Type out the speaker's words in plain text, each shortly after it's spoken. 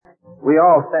We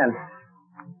all sense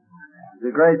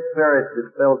the great spirit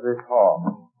that fills this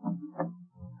hall.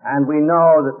 And we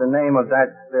know that the name of that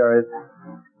spirit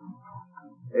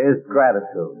is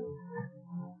gratitude.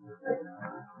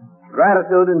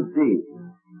 Gratitude indeed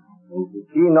is the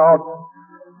keynote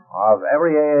of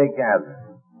every AA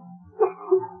gathering.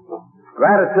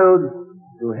 Gratitude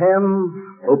to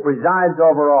Him who presides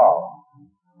over all,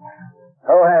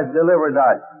 who has delivered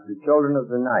us, the children of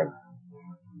the night,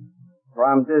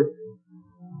 from this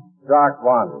dark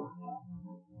bondage.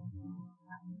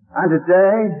 And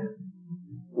today,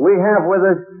 we have with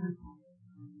us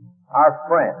our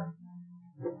friends,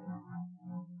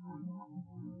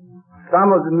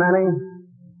 some of the many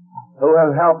who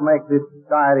have helped make this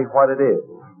society what it is.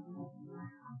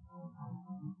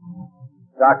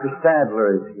 Dr.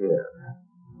 Sadler is here.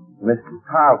 Mr.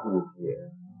 Carlton is here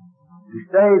to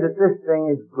say that this thing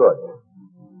is good.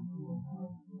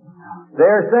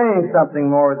 They're saying something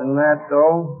more than that,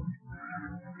 though.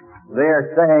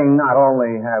 They're saying not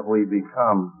only have we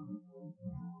become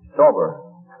sober,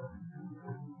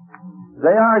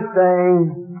 they are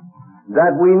saying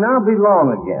that we now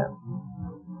belong again.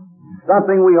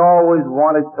 Something we always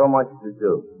wanted so much to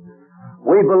do.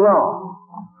 We belong.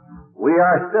 We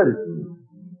are citizens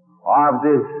of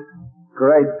this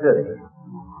great city,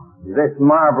 this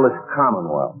marvelous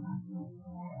commonwealth,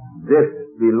 this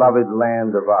beloved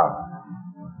land of ours.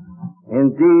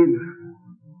 Indeed,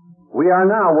 we are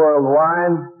now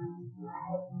worldwide,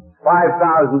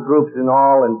 5,000 groups in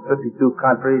all in 52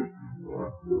 countries,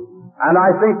 and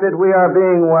I think that we are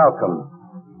being welcomed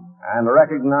and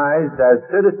recognized as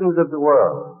citizens of the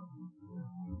world.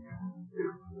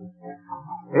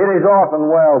 It is often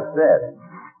well said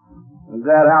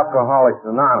that Alcoholics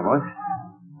Anonymous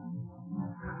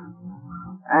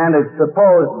and its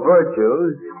supposed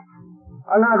virtues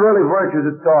are not really virtues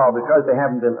at all because they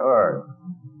haven't been earned.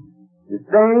 The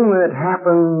thing that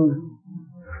happened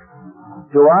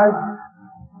to us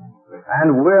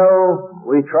and will,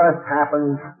 we trust,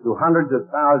 happen to hundreds of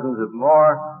thousands of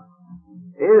more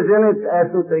is in its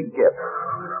essence a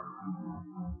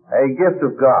gift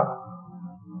of God.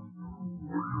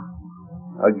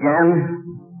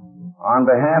 Again, on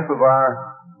behalf of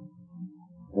our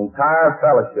entire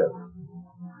fellowship,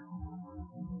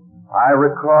 I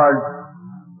record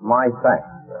my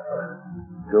thanks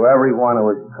to everyone who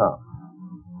has come.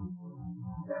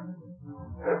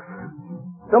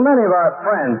 So many of our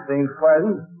friends seem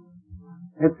present.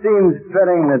 It seems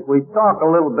fitting that we talk a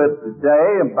little bit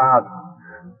today about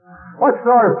what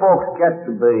sort of folks get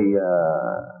to be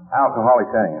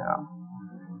alcoholics anyhow.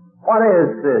 What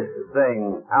is this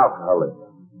thing, alcoholism?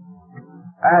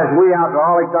 As we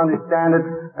alcoholics understand it,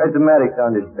 as the medics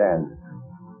understand it.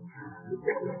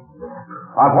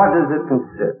 Of what does it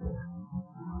consist?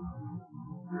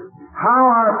 How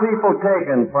are people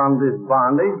taken from this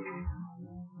bondage?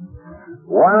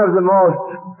 One of the most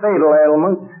fatal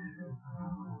ailments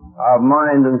of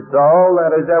mind and soul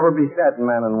that has ever beset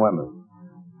men and women.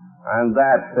 And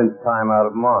that since time out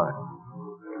of mind.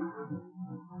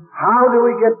 How do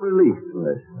we get released from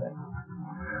this thing?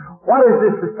 What is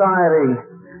this society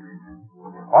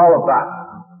all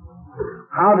about?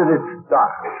 How did it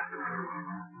start?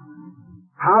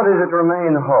 How does it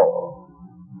remain whole?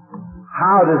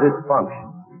 How does it function?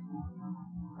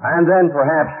 And then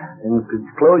perhaps in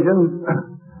conclusion,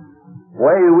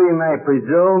 we may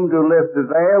presume to lift the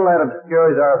veil that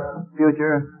obscures our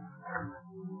future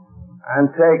and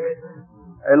take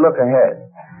a look ahead.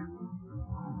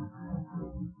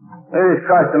 It is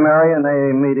customary in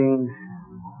AA meetings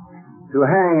to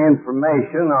hang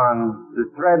information on the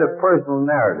thread of personal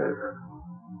narrative.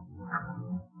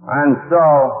 And so,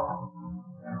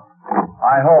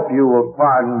 I hope you will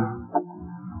pardon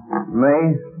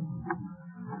me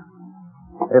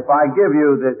if I give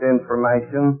you this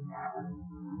information,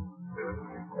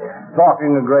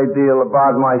 talking a great deal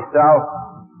about myself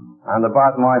and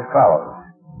about my fellows.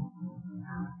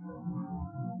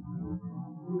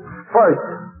 First,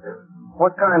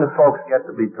 what kind of folks get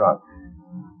to be drunk?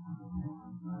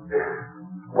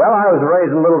 Well, I was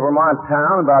raised in a little Vermont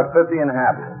town, about 50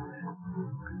 inhabitants.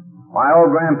 My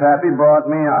old grandpappy brought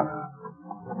me up.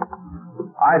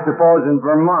 I suppose in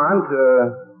Vermont,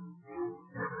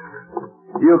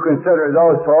 you consider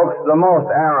those folks the most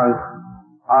arrant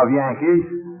of Yankees,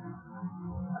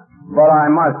 but I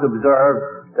must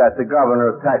observe that the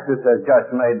governor of Texas has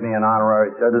just made me an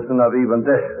honorary citizen of even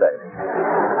this state.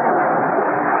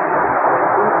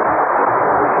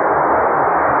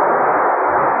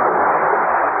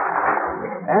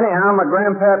 Anyhow, my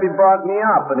grandpappy brought me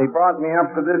up, and he brought me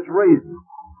up for this reason,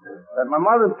 that my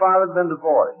mother and father had been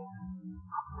divorced.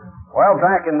 Well,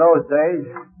 back in those days,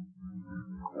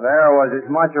 there was as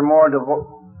much or more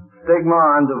stigma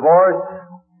on divorce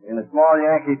in a small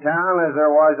Yankee town as there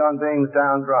was on being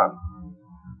sound drunk.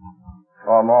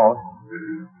 Almost.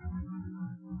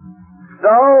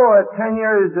 So, at 10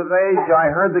 years of age, I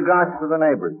heard the gossip of the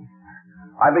neighbors.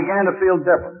 I began to feel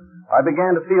different. I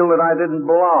began to feel that I didn't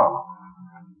belong.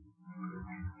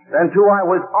 Then, too, I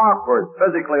was awkward,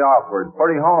 physically awkward,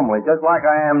 pretty homely, just like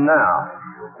I am now.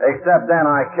 Except then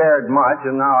I cared much,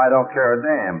 and now I don't care a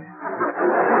damn.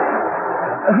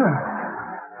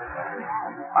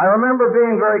 I remember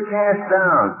being very cast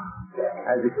down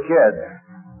as a kid.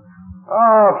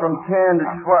 Oh, from 10 to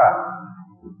 12.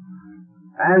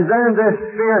 And then this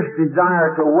fierce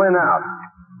desire to win out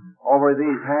over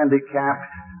these handicaps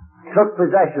took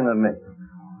possession of me.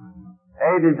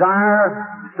 A desire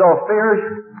so fierce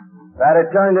that it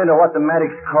turned into what the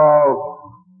medics call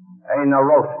a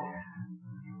neurosis.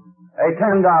 A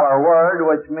 $10 word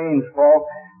which means,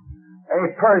 folks,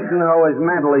 a person who is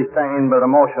mentally sane but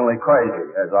emotionally crazy,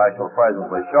 as I shall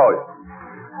presently show you.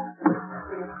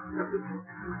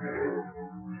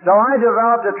 So I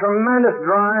developed a tremendous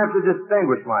drive to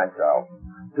distinguish myself,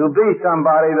 to be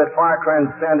somebody that far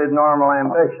transcended normal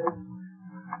ambition.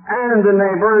 And the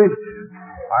neighbors,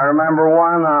 I remember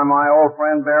one, my old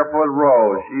friend Barefoot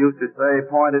Rose, she used to say,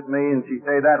 point at me, and she'd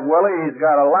say, that Willie, he's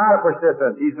got a lot of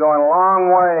persistence. He's going a long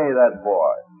way, that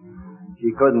boy. She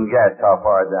couldn't guess how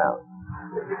far down.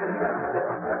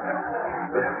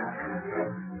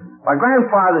 My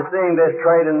grandfather, seeing this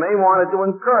trait in me, wanted to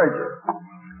encourage it.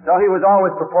 So he was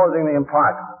always proposing the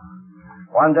impossible.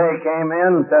 One day he came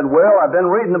in and said, Will, I've been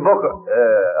reading a book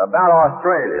about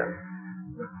Australia.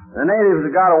 The natives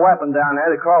have got a weapon down there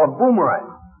they call a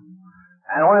boomerang.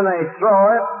 And when they throw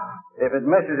it, if it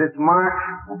misses its mark,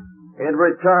 it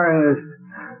returns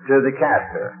to the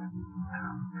caster.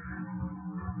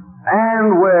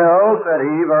 And Will, said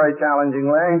he very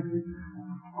challengingly,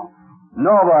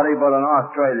 nobody but an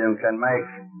Australian can make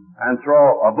and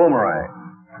throw a boomerang.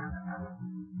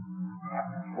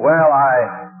 Well, I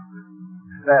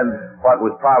said what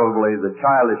was probably the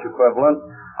childish equivalent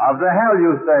of the hell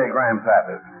you say,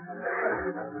 Grandpappy.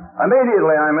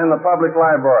 Immediately, I'm in the public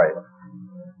library.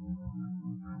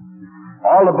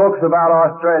 All the books about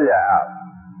Australia out.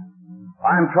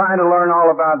 I'm trying to learn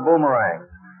all about boomerangs.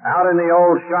 Out in the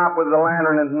old shop with the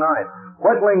lantern at night,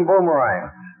 whittling boomerangs.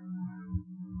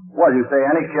 Well, you say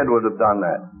any kid would have done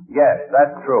that. Yes,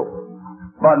 that's true.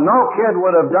 But no kid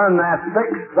would have done that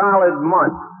 6 solid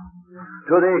months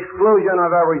to the exclusion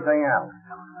of everything else.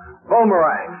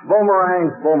 Boomerangs,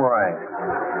 boomerangs, boomerangs.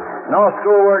 No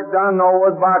schoolwork done, no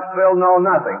woodbox filled, no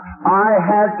nothing. I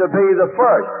had to be the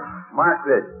first, mark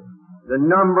this, the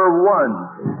number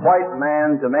 1 white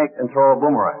man to make and throw a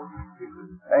boomerang.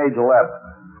 Age 11.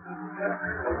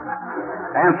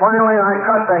 And finally I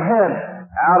cut the head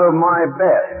out of my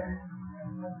bed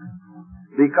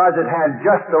because it had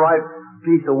just the right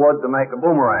piece of wood to make a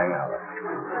boomerang out of.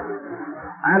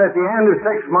 And at the end of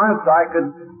 6 months, I could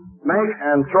make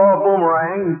and throw a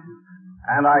boomerang,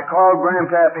 and I called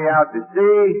Grandpappy out to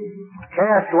see,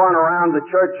 cast one around the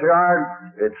churchyard,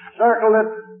 it circled it,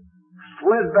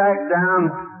 slid back down,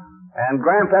 and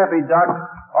Grandpappy ducked,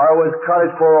 or it was cut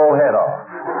his poor old head off.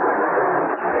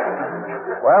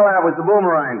 Well, that was the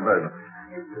boomerang business.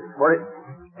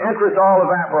 Interest all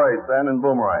evaporates then in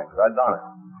boomerangs. I'd done it.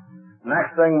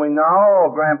 Next thing we know,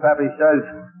 Grandpappy says,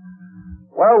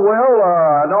 well, Will,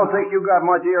 I don't think you got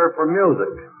much ear for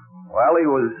music. Well, he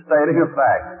was stating a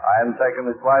fact. I hadn't taken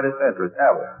the slightest interest,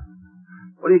 ever.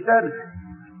 But he said,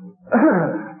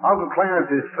 Uncle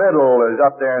Clarence's fiddle is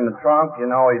up there in the trunk. You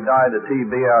know, he died of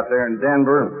TB out there in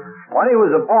Denver. When he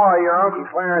was a boy, your Uncle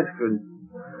Clarence could,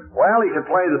 well, he could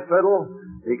play the fiddle,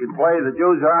 he could play the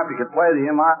Jew's harp, he could play the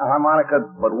harmonica,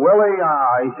 but Willie,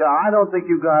 he said, I don't think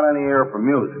you got any ear for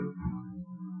music.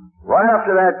 Right up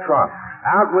to that trunk,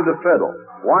 out with the fiddle,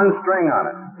 1 string on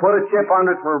it, put a chip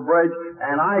under it for a bridge,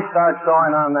 and I start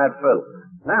sawing on that fiddle.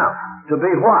 Now, to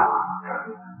be what?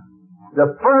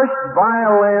 The first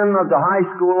violin of the high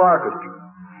school orchestra.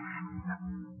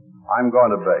 I'm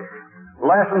going to be.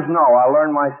 Lessons, no, I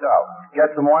learn myself. Get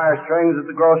some wire strings at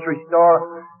the grocery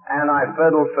store, and I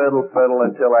fiddle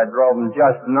until I drove them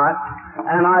just nuts.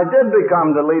 And I did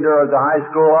become the leader of the high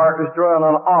school orchestra, and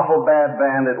an awful bad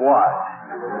band it was.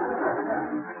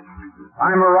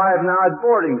 I'm arrived now at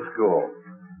boarding school.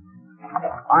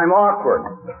 I'm awkward.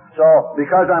 So,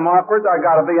 because I'm awkward, I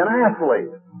gotta be an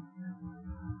athlete.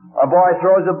 A boy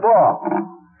throws a ball.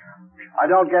 I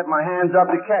don't get my hands up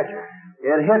to catch it.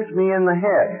 It hits me in the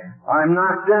head. I'm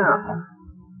knocked down.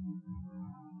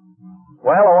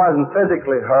 Well, I wasn't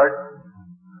physically hurt,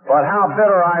 But how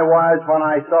bitter I was when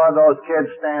I saw those kids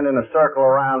stand in a circle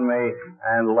around me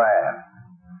and laugh.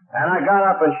 And I got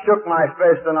up and shook my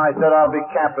fist and I said, I'll be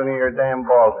captain of your damn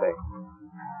ball team.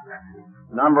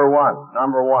 Number one.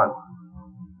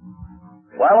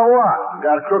 Well, or what?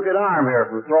 Got a crooked arm here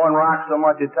from throwing rocks so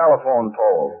much at telephone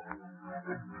poles.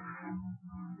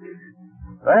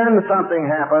 Then something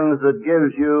happens that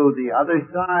gives you the other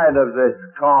side of this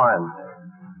coin.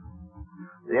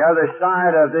 The other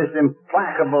side of this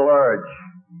implacable urge.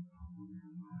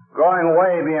 Going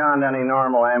way beyond any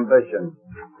normal ambition.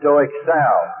 To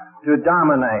excel. To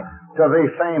dominate. To be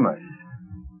famous.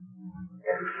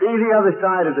 See the other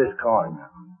side of this coin.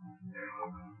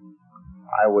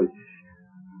 I was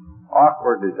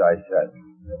awkward, as I said.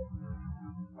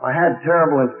 I had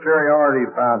terrible inferiority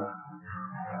about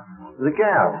the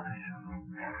gals.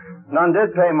 None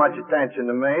did pay much attention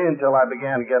to me until I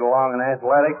began to get along in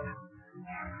athletics.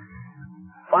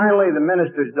 Finally, the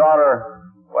minister's daughter,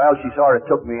 well, she sort of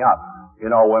took me up. You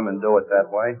know, women do it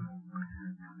that way.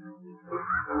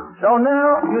 So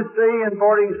now, you see, in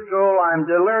boarding school, I'm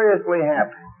deliriously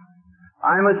happy.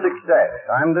 I'm a success.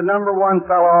 I'm the number one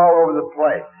fellow all over the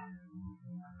place.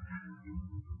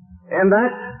 In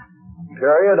that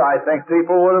period, I think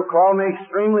people would have called me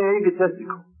extremely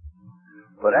egotistical.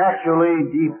 But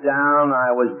actually, deep down,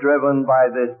 I was driven by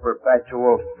this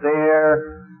perpetual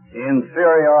fear,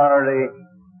 inferiority,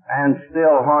 and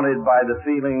still haunted by the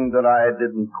feeling that I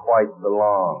didn't quite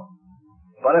belong.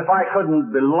 But if I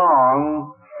couldn't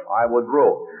belong, I would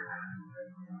rule.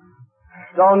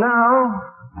 So now,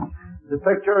 the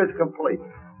picture is complete.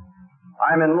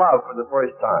 I'm in love for the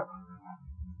first time.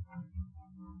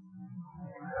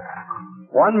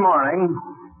 One morning,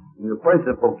 the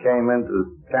principal came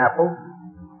into chapel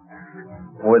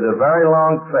with a very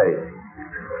long face.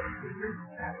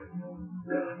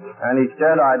 And he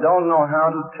said, I don't know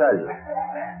how to tell you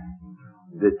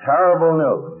the terrible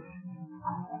news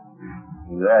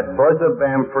that Bertha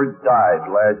Bamford died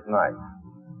last night,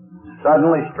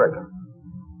 suddenly stricken.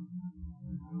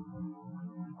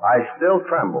 I still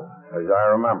tremble as I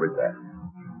remembered that.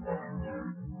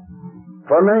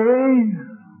 For me,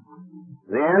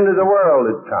 the end of the world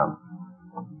had come.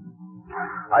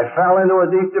 I fell into a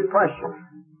deep depression.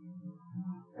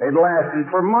 It lasted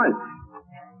for months.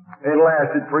 It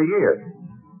lasted for years.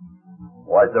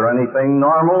 Was there anything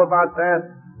normal about that?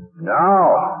 No.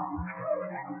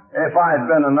 If I'd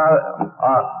been an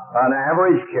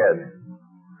average kid,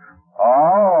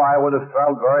 I would have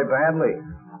felt very badly.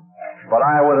 But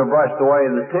I would have brushed away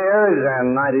the tears,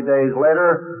 and 90 days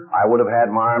later, I would have had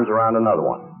my arms around another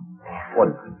one.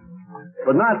 Wouldn't it?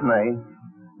 But not me.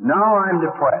 Now I'm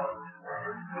depressed.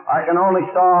 I can only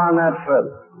saw on that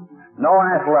fiddle. No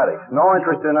athletics, no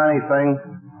interest in anything.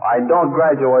 I don't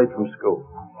graduate from school.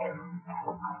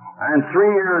 And 3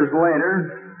 years later,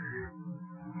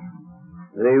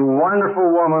 the wonderful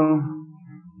woman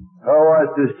who was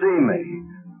to see me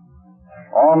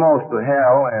almost to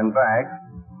hell and back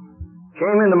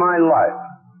came into my life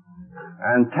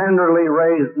and tenderly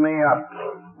raised me up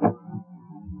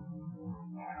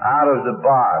out of the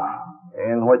bog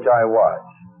in which I was.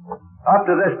 Up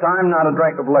to this time, not a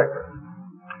drink of liquor.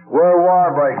 World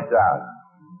War breaks out.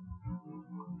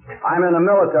 I'm in a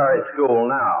military school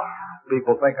now.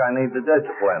 People think I need the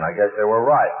discipline. I guess they were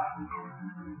right.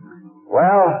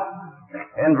 Well,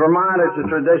 in Vermont, it's a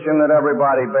tradition that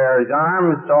everybody bears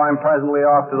arms, so I'm presently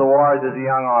off to the wars as a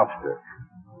young officer.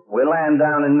 We land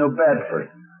down in New Bedford,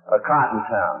 a cotton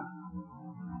town.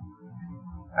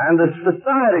 And the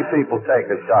society people take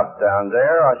us up down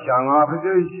there, us young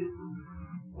officers.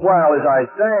 Well, as I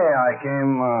say, I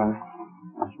came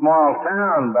a small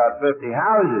town, about 50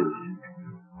 houses.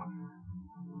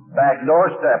 Back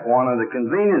doorstep, one of the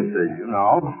conveniences, you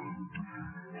know.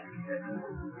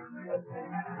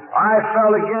 I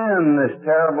felt again this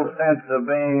terrible sense of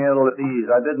being ill at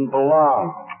ease. I didn't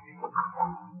belong.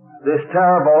 This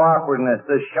terrible awkwardness,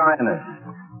 this shyness,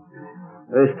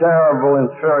 this terrible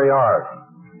inferiority.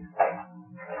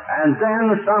 And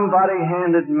then somebody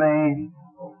handed me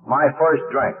my first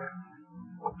drink.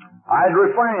 I'd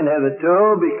refrained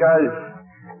hitherto because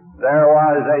there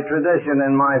was a tradition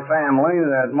in my family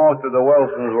that most of the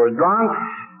Wilsons were drunk,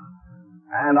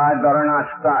 and I'd better not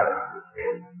start it.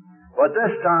 But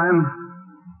this time,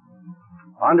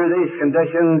 under these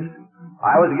conditions,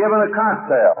 I was given a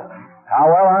cocktail. How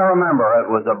well I remember, it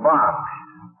was a Bronx.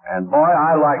 And boy,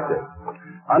 I liked it.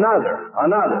 Another.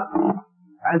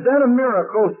 And then a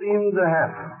miracle seemed to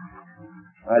happen.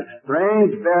 That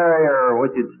strange barrier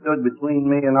which had stood between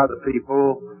me and other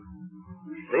people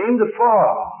seemed to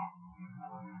fall.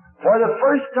 For the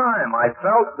first time, I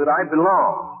felt that I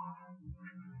belonged.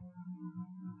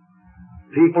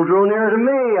 People drew near to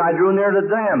me. I drew near to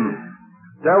them.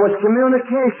 There was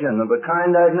communication of a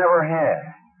kind I'd never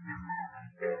had.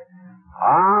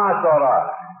 Thought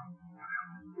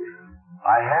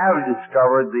I have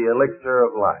discovered the elixir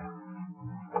of life.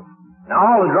 Now,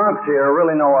 all the drunks here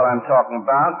really know what I'm talking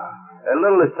about. A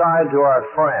little aside to our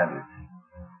friends.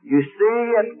 You see,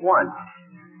 at once,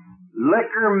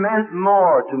 liquor meant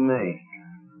more to me.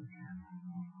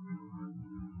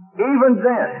 Even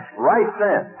then, right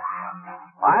then,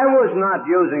 I was not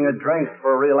using a drink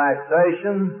for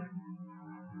relaxation.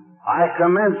 I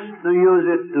commenced to use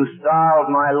it to solve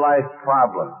my life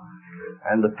problem.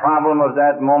 And the problem of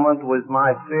that moment was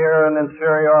my fear and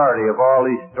inferiority of all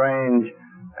these strange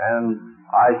and,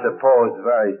 I suppose,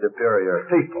 very superior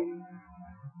people.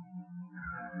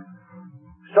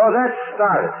 So that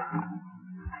started.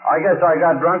 I guess I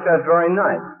got drunk that very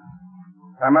night.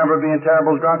 I remember being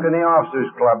terrible drunk in the officers'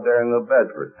 club there in New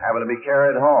Bedford, having to be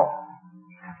carried home.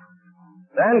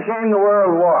 Then came the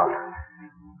World War.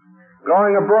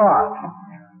 Going abroad.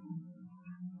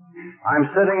 I'm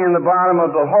sitting in the bottom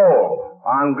of the hold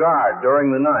on guard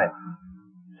during the night,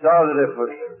 so that if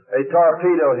a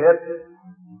torpedo hit,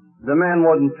 the men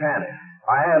wouldn't panic.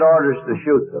 I had orders to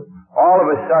shoot them. All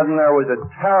of a sudden there was a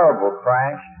terrible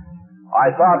crash. I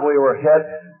thought we were hit.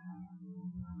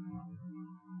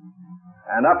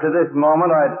 And up to this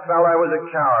moment I felt I was a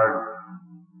coward,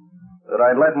 that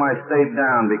I'd let my state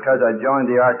down because I joined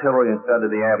the artillery instead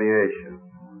of the aviation.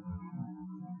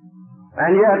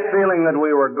 And yet, feeling that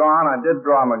we were gone, I did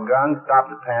draw my gun,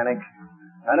 stopped the panic,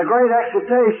 and a great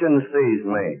exultation seized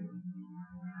me.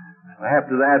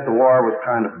 After that, the war was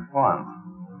kind of fun.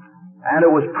 And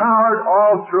it was powered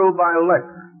all through by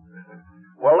liquor.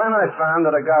 Well, then I found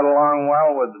that I got along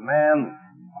well with the man.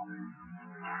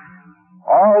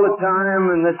 All the time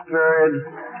in this period,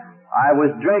 I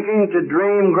was drinking to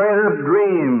dream greater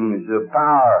dreams of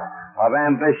power, of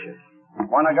ambition.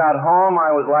 When I got home,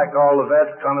 I was like all the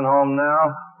vets coming home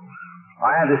now.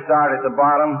 I had to start at the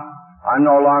bottom. I'm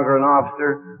no longer an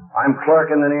officer. I'm clerk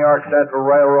in the New York Central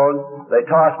Railroad. They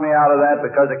tossed me out of that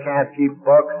because I can't keep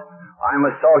books. I'm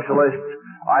a socialist.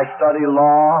 I study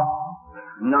law,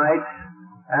 nights,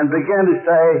 and begin to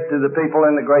say to the people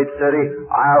in the great city,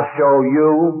 I'll show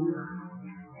you.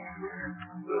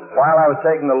 While I was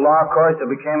taking the law course, I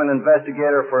became an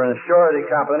investigator for an surety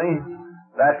company.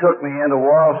 That took me into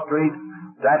Wall Street.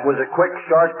 That was a quick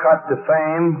shortcut to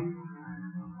fame.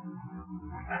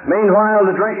 Meanwhile,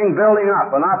 the drinking building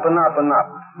up and up and up and up.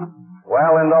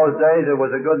 Well, in those days, it was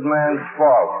a good man's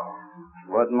fault.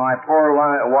 But my poor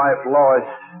wife, Lois,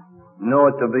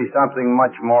 knew it to be something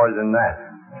much more than that.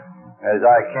 As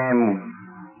I came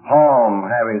home,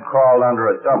 having crawled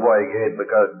under a subway gate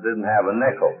because it didn't have a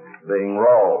nickel, being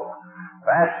rolled.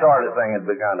 That sort of thing had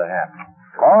begun to happen.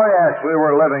 Oh, yes, we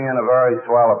were living in a very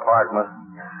swell apartment.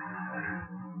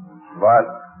 But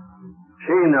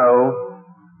she knew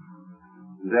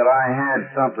that I had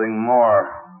something more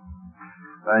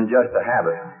than just a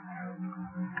habit.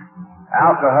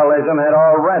 Alcoholism had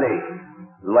already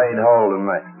laid hold of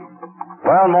me.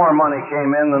 Well, more money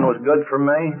came in than was good for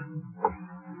me.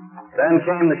 Then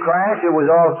came the crash. It was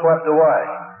all swept away.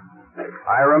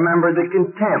 I remembered the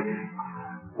contempt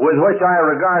with which I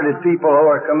regarded people who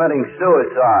were committing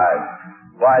suicide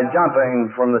by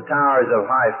jumping from the towers of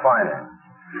high finance.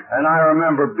 And I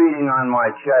remember beating on my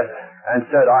chest and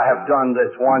said, I have done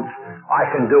this once, I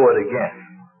can do it again.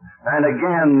 And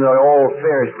again the old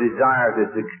fierce desire to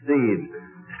succeed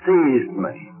seized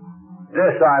me.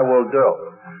 This I will do.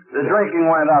 The drinking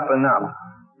went up and up,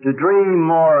 to dream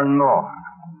more and more.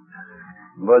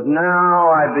 But now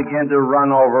I begin to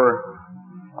run over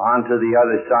onto the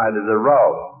other side of the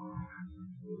road.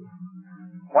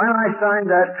 When I signed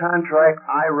that contract,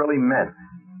 I really meant it.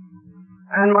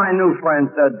 And my new friend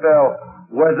said, Bill,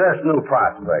 with this new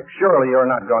prospect, surely you're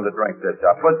not going to drink this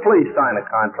up, but please sign a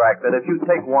contract that if you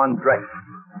take one drink,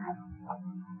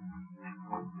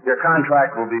 your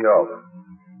contract will be over.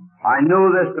 I knew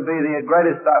this to be the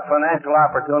greatest financial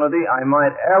opportunity I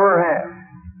might ever have.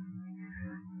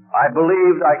 I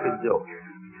believed I could do it.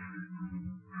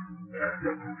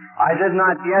 I did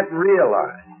not yet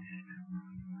realize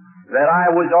that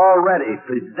I was already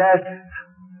possessed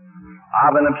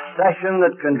of an obsession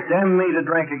that condemned me to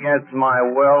drink against my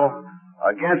will,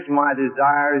 against my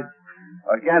desires,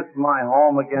 against my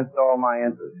home, against all my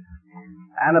interests.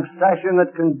 An obsession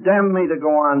that condemned me to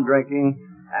go on drinking,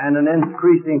 and an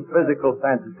increasing physical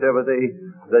sensitivity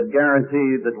that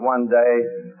guaranteed that one day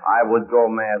I would go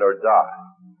mad or die.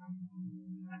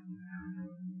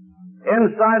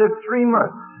 Inside of 3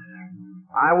 months,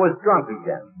 I was drunk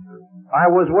again. I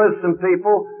was with some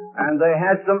people, and they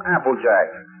had some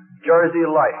Applejack. Jersey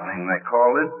lightning, they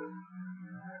called it.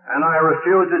 And I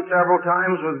refused it several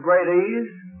times with great ease.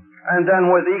 And then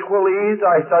with equal ease,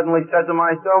 I suddenly said to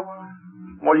myself,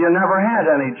 well, you never had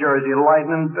any Jersey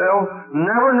lightning, Bill.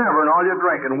 Never, never in all your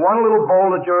drinking. One little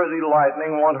bowl of Jersey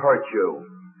lightning won't hurt you.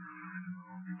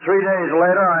 3 days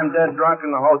later, I'm dead drunk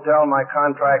in the hotel. My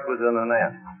contract was in an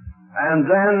end. And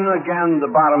then again,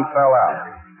 the bottom fell out.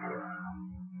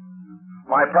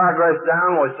 My progress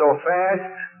down was so fast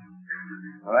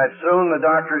that soon the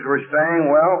doctors were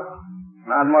saying, well,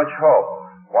 not much hope.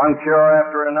 One cure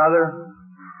after another.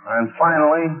 And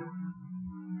finally,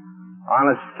 on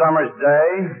a summer's day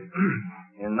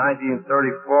in 1934,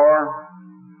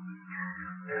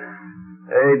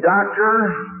 a doctor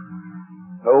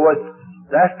who was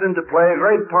destined to play a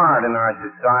great part in our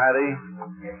society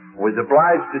was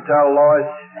obliged to tell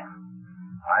Lois,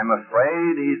 I'm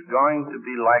afraid he's going to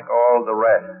be like all the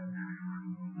rest.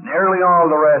 Nearly all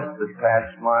the rest that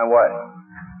passed my way.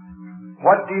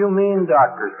 What do you mean,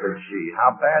 doctor, said she.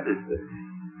 How bad is this?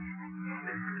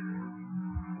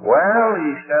 Well,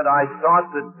 he said, I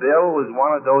thought that Bill was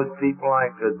one of those people I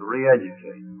could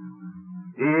re-educate.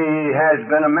 He has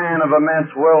been a man of immense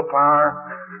willpower.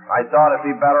 I thought if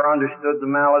he better understood the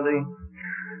malady,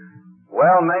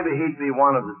 well, maybe he'd be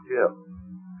one of the few.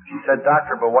 She said,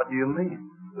 doctor, but what do you mean?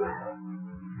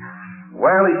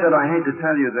 Well, he said, I hate to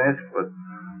tell you this, but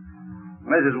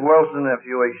Mrs. Wilson, if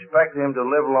you expect him to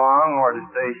live long or to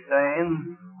stay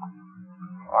sane,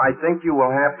 I think you will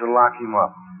have to lock him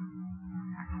up.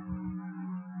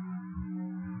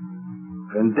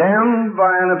 Condemned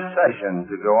by an obsession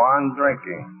to go on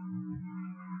drinking.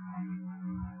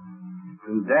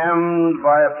 Condemned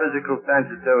by a physical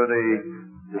sensitivity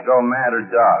to go mad or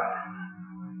die.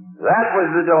 That was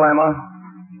the dilemma,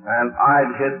 and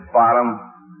I'd hit bottom.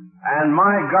 And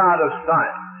my God of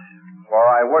science, for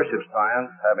I worship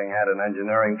science, having had an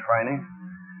engineering training,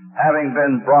 having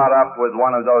been brought up with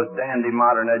one of those dandy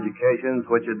modern educations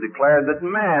which had declared that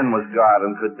man was God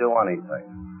and could do anything.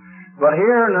 But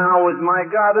here now was my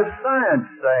God of science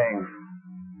saying,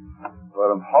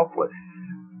 but I'm hopeless.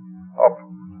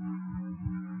 Hopeless.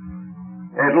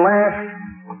 At last,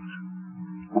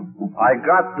 I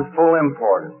got the full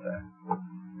import of that.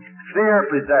 Fear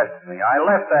possessed me. I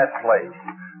left that place.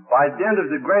 By dint of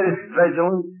the greatest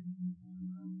vigilance,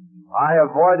 I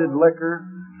avoided liquor.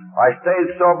 I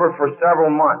stayed sober for several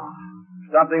months.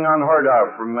 Something unheard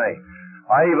of for me.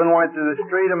 I even went to the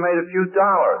street and made a few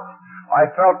dollars. I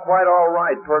felt quite all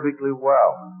right, perfectly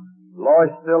well.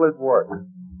 Lois still at work.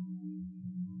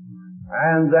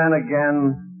 And then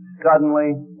again,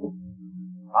 suddenly,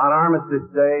 on Armistice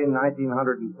Day,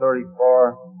 1934,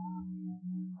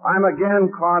 I'm again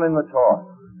caught in the toss.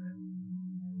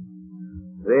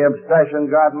 The obsession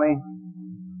got me.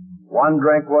 One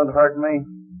drink won't hurt me.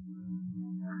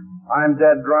 I'm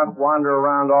dead drunk, wander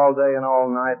around all day and all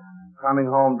night, coming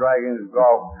home dragging a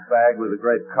golf bag with a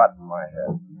great cut in my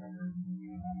head.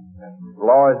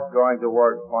 Lois going to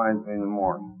work finds me in the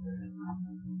morning.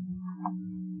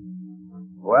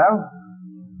 Well,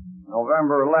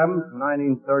 November 11th,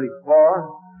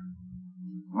 1934,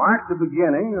 marked the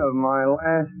beginning of my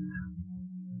last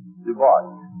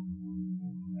debauch.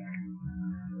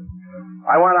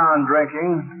 I went on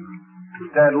drinking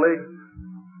steadily,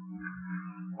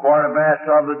 quarter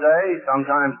bathtub a day,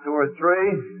 sometimes 2 or 3.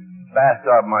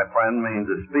 Bathtub, my friend, means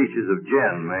a species of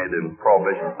gin made in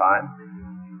Prohibition time.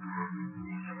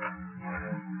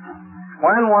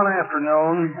 When one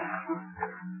afternoon,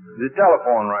 the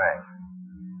telephone rang.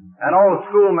 An old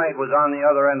schoolmate was on the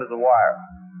other end of the wire.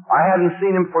 I hadn't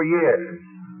seen him for years.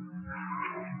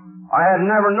 I had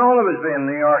never known of his being in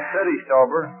New York City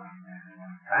sober,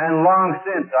 and long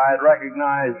since I had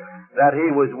recognized that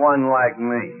he was one like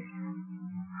me,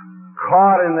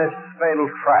 caught in this fatal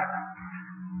trap.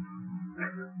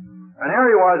 And here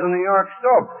he was in New York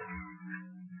sober.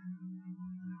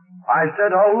 I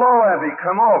said, hello, Evie,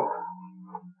 come over.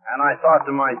 And I thought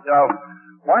to myself,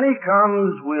 when he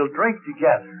comes, we'll drink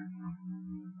together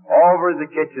over the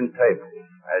kitchen table,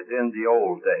 as in the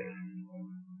old days.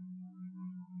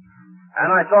 And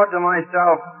I thought to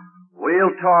myself,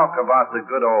 we'll talk about the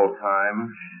good old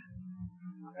times.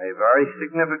 A very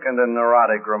significant and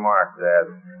neurotic remark, that,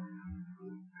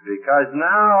 because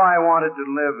now I wanted to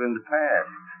live in the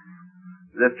past.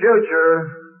 The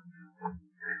future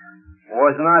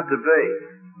was not to be,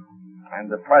 and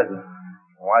the present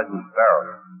wasn't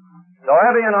bearable. So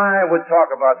Abby and I would talk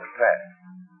about the past.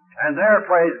 And there,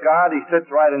 praise God, he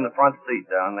sits right in the front seat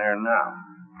down there now.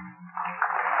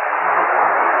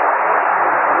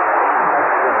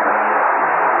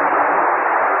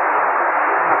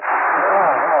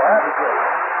 Oh, that's good.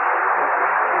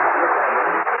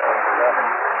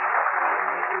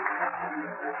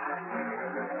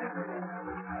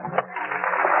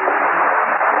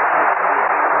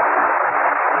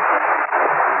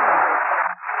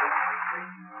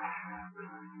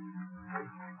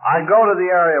 I go to the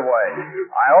areaway.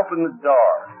 I open the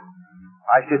door.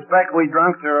 I suspect we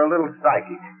drunks are a little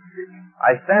psychic.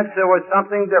 I sensed there was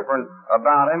something different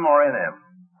about him or in him.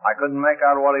 I couldn't make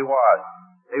out what he was.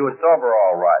 He was sober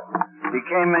all right. He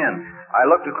came in. I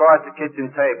looked across the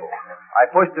kitchen table. I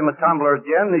pushed him a tumbler of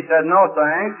gin, and he said, "No,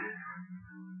 thanks."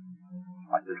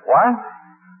 I said, "What?"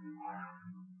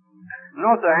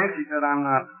 "No, thanks." He said, "I'm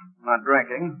not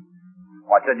drinking."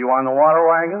 I said, "You on the water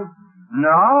wagon?"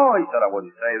 "No." He said, "I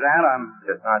wouldn't say that. I'm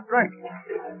just not drinking."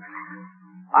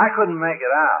 I couldn't make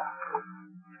it out.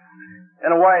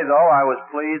 In a way, though, I was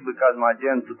pleased because my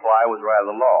gin supply was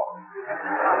rather low.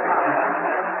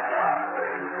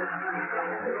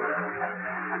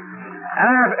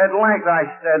 And at length I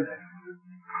said,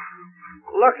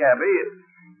 "Look, Abby,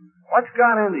 what's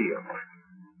got into you?"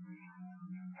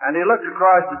 And he looked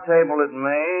across the table at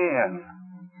me, and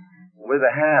with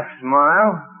a half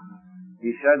smile,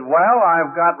 he said, "Well,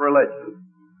 I've got religion."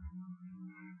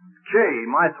 Gee,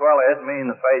 might as well have hit me in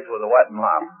the face with a wet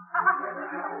mop.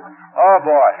 Oh,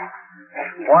 boy,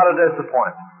 what a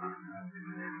disappointment.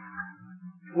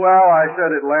 "Well," I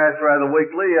said at last rather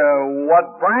weakly,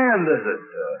 "what brand is it?"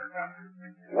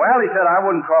 "Well," he said, "I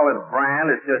wouldn't call it a brand.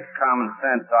 It's just common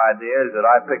sense ideas that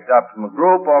I picked up from a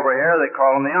group over here. They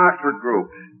call them the Oxford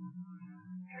groups.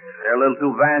 They're a little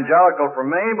too evangelical for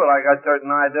me, but I got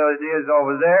certain ideas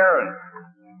over there, and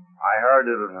I heard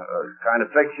it kind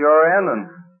of fix you're in, and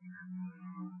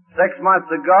 6 months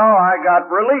ago I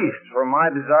got released from my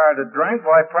desire to drink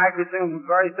by practicing some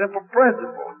very simple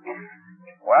principles."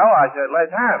 Well, I said,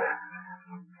 "Let's have it."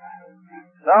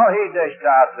 So he dished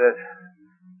out this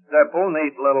simple,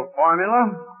 neat little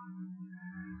formula,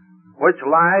 which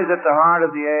lies at the heart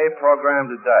of the AA program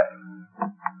today.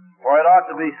 For it ought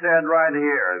to be said right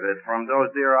here that from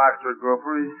those dear Oxford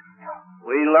groupers,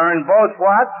 we learn both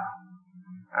what,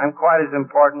 and quite as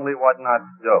importantly, what not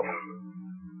to do.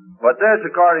 But this,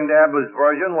 according to Ebba's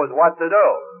version, was what to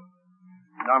do.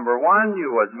 Number one,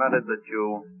 you admitted that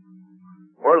you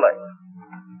were late.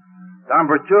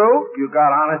 Number two, you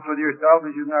got honest with yourself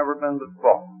as you've never been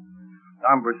before.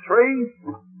 Number three,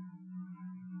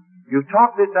 you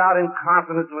talked this out in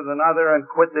confidence with another and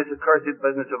quit this accursed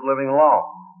business of living alone.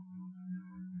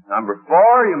 Number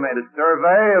four, you made a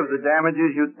survey of the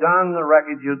damages you'd done, the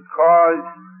wreckage you'd caused,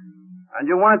 and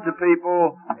you went to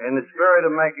people in the spirit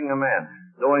of making amends,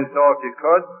 doing so if you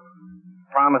could,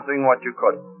 promising what you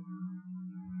couldn't.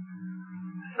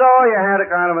 So you had a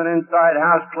kind of an inside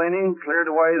house cleaning, cleared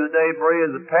away the debris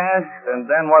of the past, and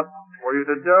then what were you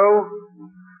to do?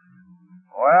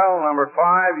 Well, number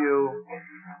five, you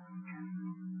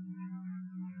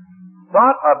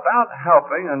thought about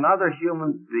helping another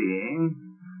human being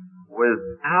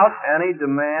without any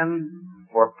demand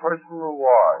for personal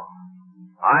reward,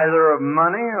 either of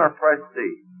money or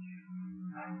prestige.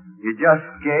 You just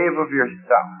gave of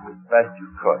yourself as best you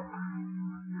could.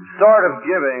 Sort of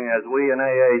giving, as we in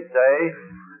AA say,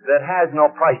 that has no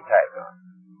price tag on it.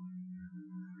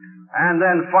 And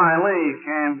then finally he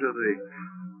came to the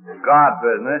God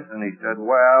business, and he said,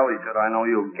 "Well," he said, "I know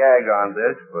you'll gag on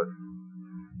this, but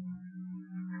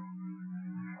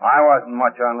I wasn't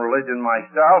much on religion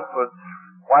myself, but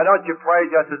why don't you pray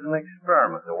just as an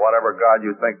experiment to whatever God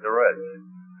you think there is?"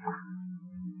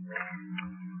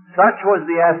 Such was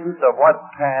the essence of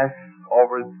what passed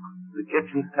over the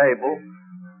kitchen table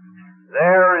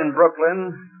there in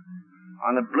Brooklyn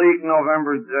on a bleak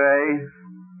November day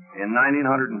in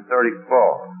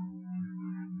 1934.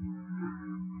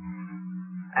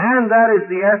 And that is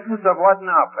the essence of what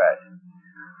now passes.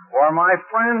 For my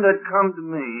friend had come to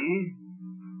me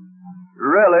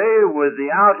really with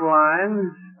the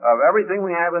outlines of everything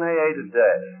we have in AA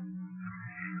today.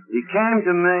 He came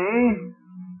to me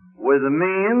with the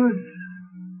means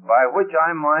by which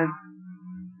I might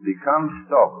become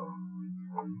sober.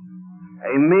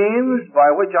 A means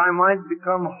by which I might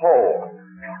become whole.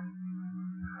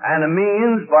 And a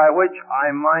means by which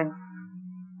I might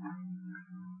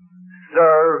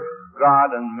serve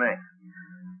God and me.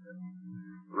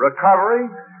 Recovery,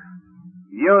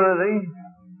 unity,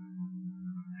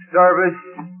 service.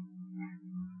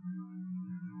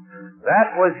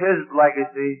 That was his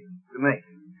legacy to me.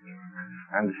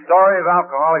 And the story of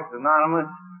Alcoholics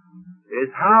Anonymous is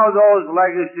how those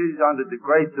legacies under the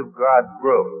grace of God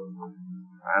grew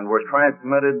and were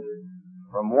transmitted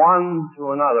from one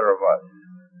to another of us,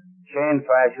 chain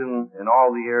fashion in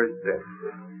all the years since.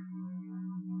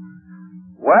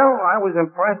 Well, I was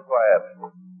impressed by it.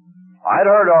 I'd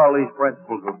heard all these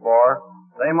principles before.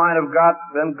 They might have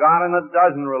been got in a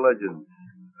dozen religions,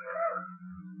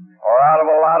 or out of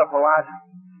a lot of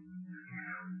philosophies.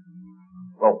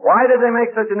 But why did they make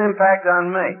such an impact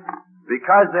on me?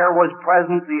 Because there was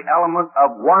present the element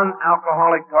of one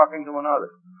alcoholic talking to another.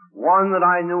 One that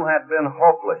I knew had been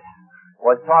hopeless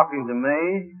was talking to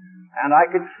me, and I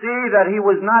could see that he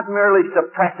was not merely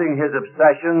suppressing his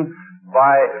obsession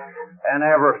by an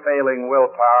ever-failing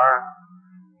willpower.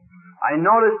 I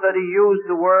noticed that he used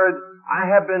the word, "I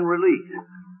have been released."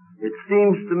 It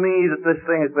seems to me that this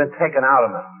thing has been taken out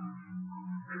of me.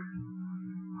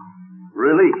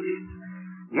 Released.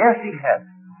 Yes, he has.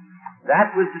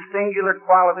 That was the singular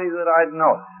quality that I'd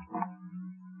noticed.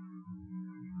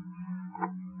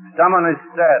 Someone has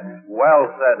said,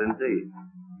 well said indeed,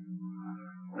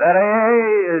 that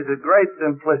AA is a great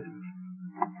simplicity,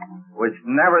 which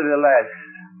nevertheless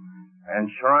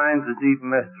enshrines a deep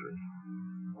mystery,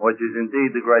 which is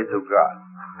indeed the grace of God.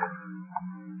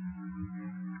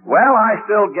 Well, I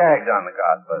still gagged on the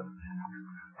God business.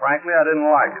 Frankly, I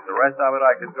didn't like it. The rest of it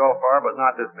I could go for, but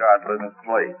not this God business,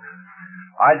 please.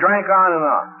 I drank on and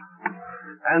on.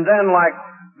 And then, like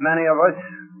many of us,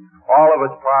 all of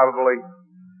us probably,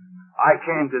 I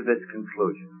came to this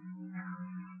conclusion.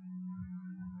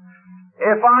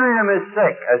 If I am as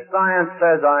sick as science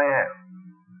says I am,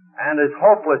 and as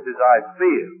hopeless as I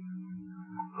feel,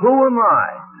 who am I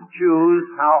to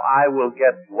choose how I will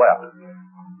get well?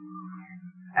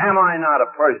 Am I not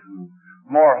a person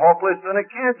more hopeless than a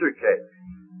cancer case?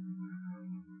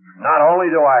 Not only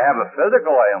do I have a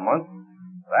physical ailment,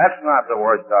 that's not the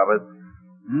worst of it.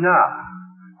 No,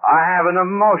 I have an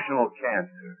emotional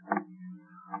cancer,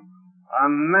 a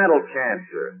mental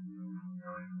cancer,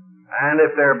 and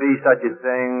if there be such a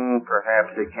thing,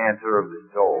 perhaps a cancer of the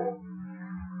soul.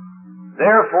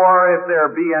 Therefore, if there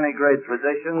be any great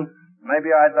physician,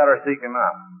 maybe I'd better seek him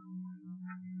out.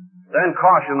 Then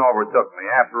caution overtook me.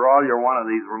 After all, you're one of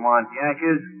these Vermont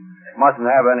Yankees. Mustn't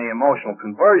have any emotional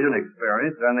conversion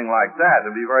experience, anything like that.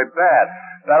 It'd be very bad.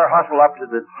 Better hustle up to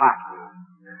this hospital,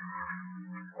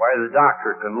 where the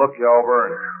doctor can look you over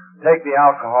and take the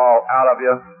alcohol out of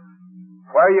you,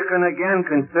 where you can again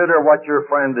consider what your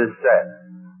friend has said.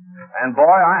 And boy,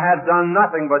 I had done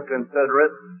nothing but consider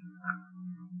it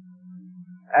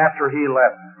after he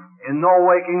left. In no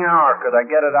waking hour could I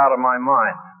get it out of my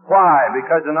mind. Why?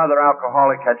 Because another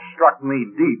alcoholic had struck me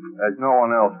deep as no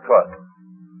one else could.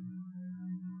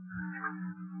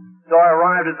 So I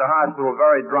arrived at the hospital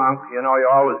very drunk. You know, you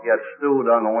always get stewed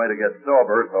on the way to get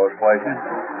sober at those places.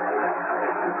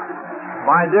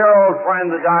 My dear old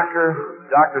friend, the doctor,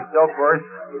 Dr. Silkworth,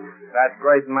 that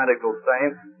great medical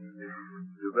saint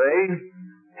to be,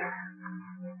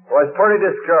 was pretty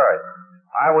discouraged.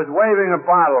 I was waving a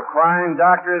bottle, crying,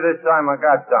 "Doctor, this time I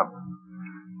got something."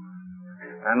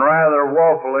 And rather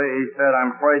woefully, he said,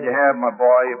 "I'm afraid you have, my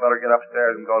boy. You better get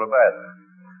upstairs and go to bed."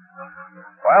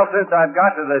 Well, since I'd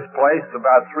got to this place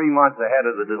about 3 months ahead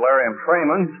of the delirium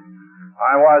tremens,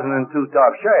 I wasn't in too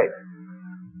tough shape.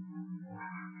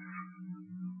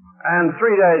 And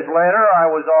 3 days later, I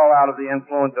was all out of the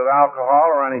influence of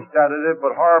alcohol or any sedative,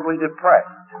 but horribly depressed.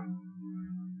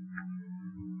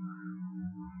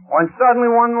 When suddenly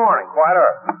one morning, quite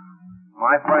early,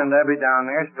 my friend Ebby down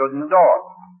there stood in the door.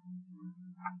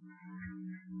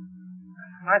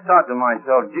 I thought to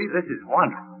myself, gee, this is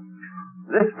wonderful.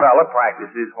 This fella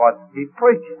practices what he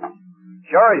preaches.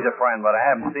 Sure, he's a friend, but I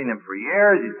haven't seen him for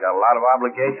years. He's got a lot of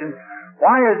obligations.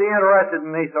 Why is he interested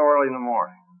in me so early in the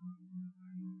morning?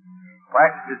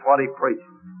 Practices what he preaches.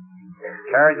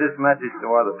 Carries this message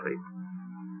to other people.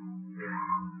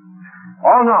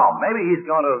 Oh, no, maybe he's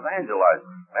going to evangelize.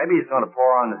 Maybe he's going to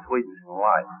pour on the sweetness of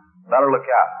life. Better look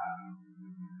out.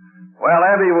 Well,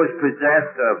 Ebby was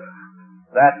possessed of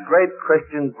that great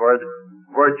Christian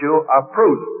virtue of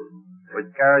prudence,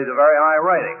 which carries a very high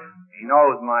rating. He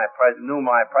knew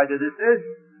my prejudices.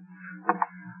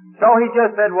 So he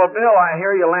just said, "Well, Bill, I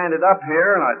hear you landed up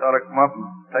here, and I thought I'd come up and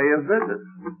pay you a visit."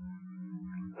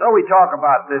 So we talk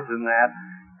about this and that,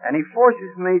 and he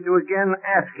forces me to again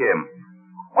ask him,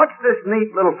 "What's this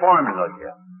neat little formula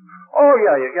here?" "Oh,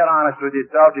 yeah, you get honest with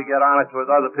yourself, you get honest with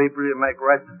other people, you make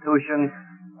restitution,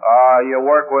 you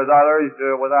work with others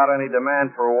without any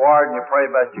demand for reward, and you pray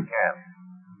best you can."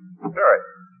 Sure.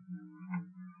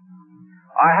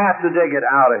 I have to dig it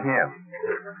out of him.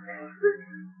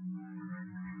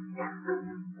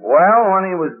 Well, when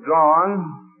he was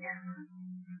gone,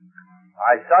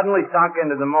 I suddenly sunk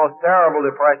into the most terrible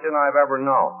depression I've ever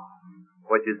known,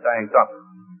 which is saying something.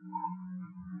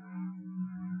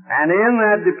 And in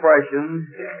that depression,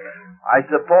 I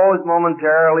suppose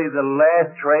momentarily the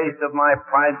last trace of my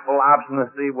prideful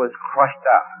obstinacy was crushed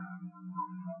out.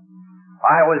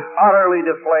 I was utterly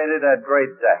deflated at great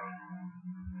depth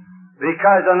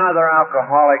because another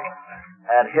alcoholic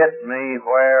had hit me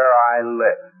where I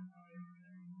lived,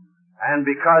 and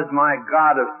because my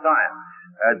God of science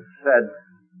had said,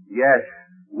 yes,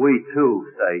 we too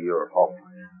say you're hopeless.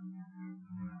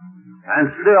 And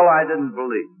still I didn't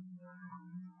believe.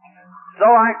 So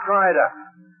I cried out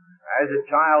as a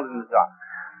child in the dark,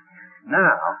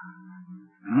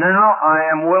 now I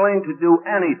am willing to do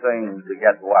anything to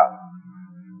get well,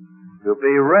 to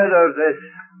be rid of this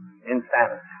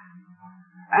insanity.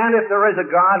 And if there is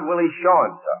a God, will He show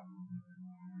Himself?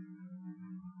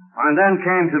 And then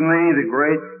came to me the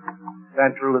great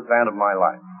central event of my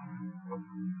life.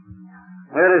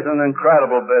 It is an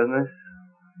incredible business.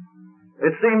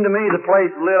 It seemed to me the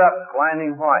place lit up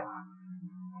blinding white.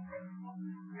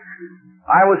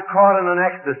 I was caught in an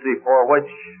ecstasy for which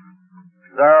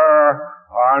there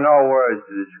are no words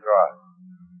to describe.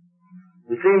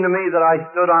 It seemed to me that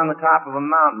I stood on the top of a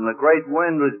mountain. A great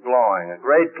wind was blowing, a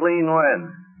great clean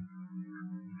wind.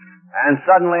 And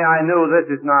suddenly I knew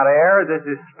this is not air, this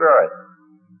is spirit.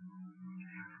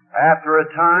 After a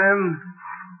time,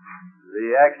 the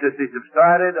ecstasy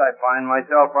subsided. I find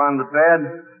myself on the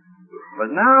bed.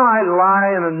 But now I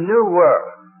lie in a new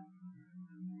world.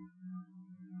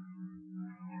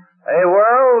 A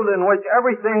world in which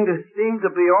everything seemed to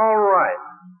be all right.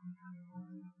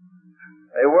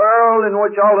 A world in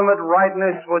which ultimate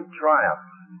rightness would triumph,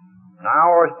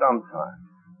 now or sometime.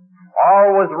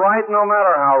 All was right no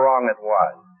matter how wrong it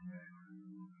was.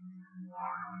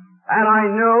 And I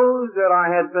knew that I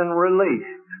had been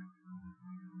released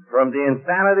from the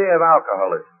insanity of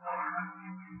alcoholism.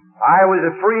 I was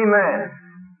a free man.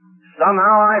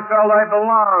 Somehow I felt I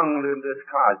belonged in this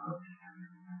cosmos,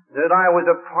 that I was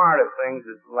a part of things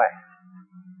at last.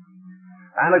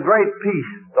 And a great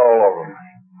peace stole over me.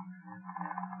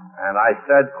 And I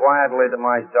said quietly to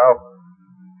myself,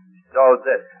 so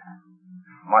this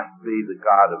must be the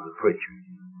God of the preacher.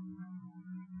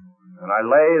 And I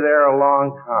lay there a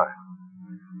long time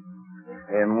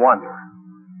in wonder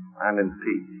and in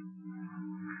peace.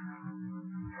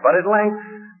 But at length,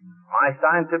 my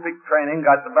scientific training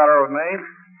got the better of me.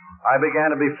 I began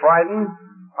to be frightened.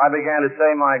 I began to say,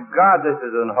 my God, this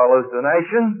is an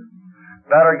hallucination.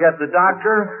 Better get the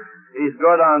doctor. He's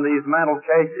good on these mental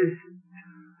cases.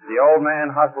 The old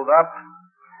man hustled up,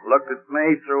 looked at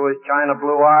me through his china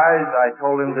blue eyes. I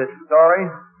told him this story.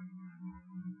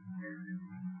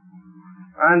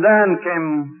 And then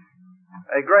came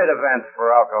a great event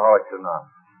for Alcoholics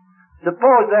Anonymous.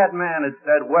 Suppose that man had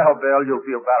said, well, Bill, you'll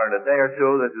feel better in a day or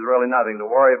two. This is really nothing to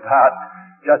worry about.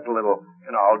 Just a little,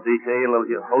 detail, a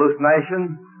little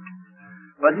hallucination.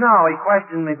 But no, he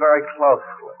questioned me very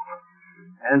closely.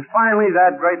 And finally,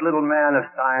 that great little man of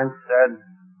science said,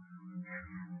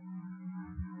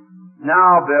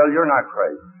 now, Bill, you're not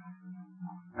crazy.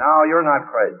 No, you're not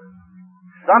crazy.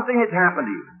 Something has happened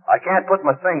to you. I can't put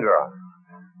my finger on it.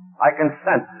 I can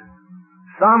sense it.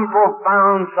 Some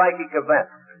profound psychic event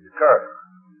has occurred.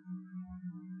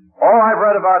 All I've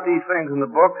read about these things in the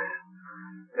books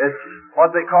is what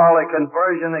they call a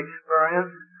conversion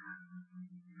experience.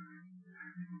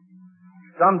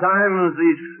 Sometimes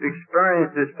these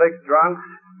experiences fix drunks.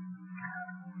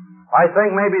 I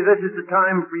think maybe this is the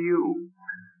time for you.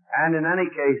 And in any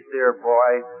case, dear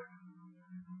boy,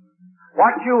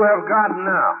 what you have got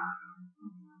now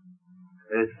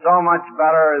is so much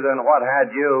better than what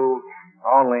had you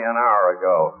only an hour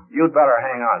ago. You'd better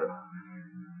hang on to it.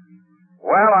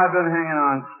 Well, I've been hanging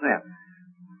on since.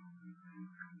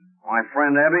 My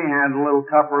friend Ebby had a little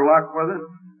tougher luck with it,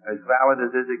 as valid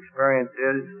as his experience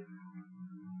is.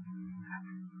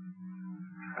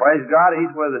 Praise God,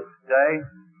 he's with us today,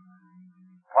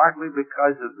 partly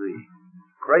because of the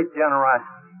great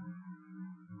generosity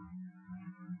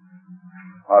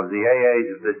of the AAs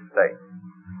of this state.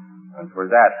 And for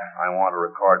that, I want to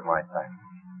record my thanks.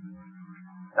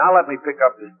 Now let me pick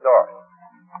up the story.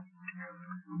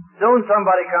 Soon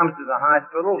somebody comes to the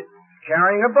hospital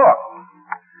carrying a book.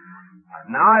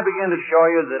 Now I begin to show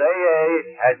you that AA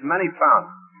has many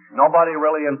founders. Nobody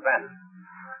really invented it.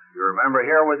 You remember,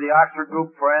 here were the Oxford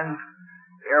Group friends.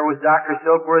 Here was Dr.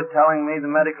 Silkworth telling me the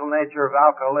medical nature of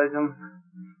alcoholism.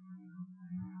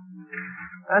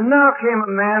 And now came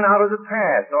a man out of the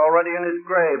past, already in his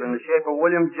grave, in the shape of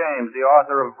William James, the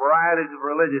author of varieties of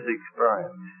religious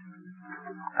experience.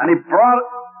 And he brought,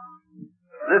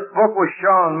 this book was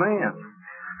shown me, and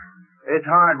it's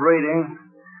hard reading.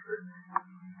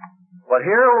 But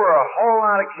here were a whole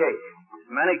lot of cases, as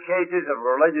many cases of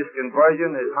religious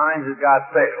conversion as Heinz has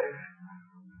got pickles.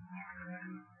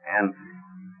 And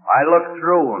I looked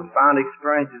through and found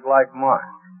experiences like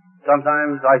mine.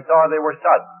 Sometimes I saw they were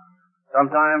sudden.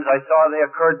 Sometimes I saw they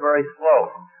occurred very slow.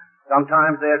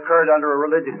 Sometimes they occurred under a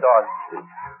religious auspice.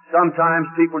 Sometimes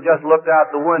people just looked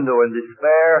out the window in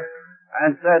despair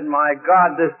and said, my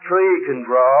God, this tree can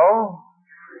grow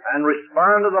and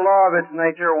respond to the law of its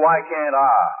nature. Why can't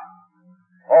I?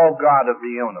 Oh, God of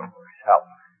the universe, help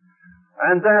me.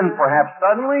 And then perhaps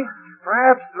suddenly,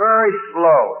 perhaps very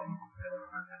slowly,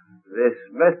 this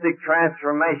mystic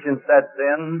transformation sets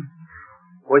in,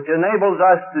 which enables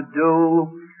us to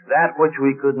do that which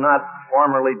we could not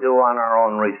formerly do on our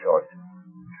own resources.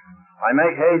 I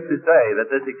make haste to say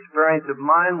that this experience of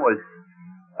mine was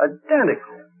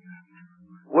identical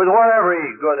with what every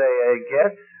good AA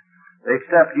gets,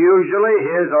 except usually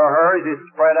his or hers is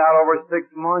spread out over 6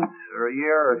 months or a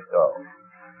year or so.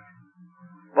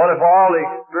 But if all the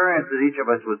experience that each of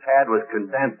us had was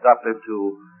condensed up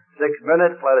into 6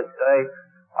 minutes, let us say,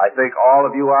 I think all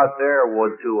of you out there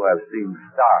would too have seen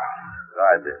stars as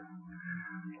I did.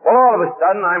 Well, all of a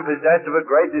sudden, I'm possessed of a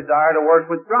great desire to work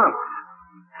with drunks.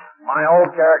 My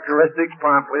old characteristics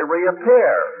promptly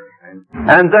reappear.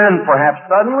 And then, perhaps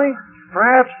suddenly,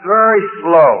 perhaps very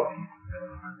slowly,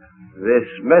 this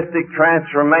mystic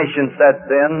transformation sets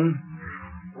in,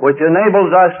 which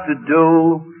enables us to do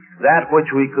that which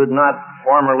we could not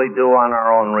formerly do on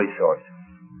our own resources.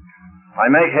 I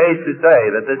make haste to say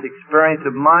that this experience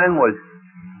of mine was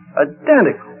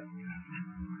identical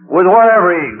with what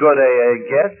every good AA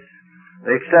gets,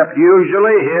 except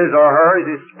usually his or hers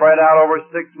is spread out over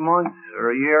 6 months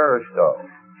or a year or so.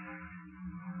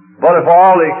 But if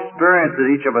all the experience that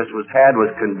each of us had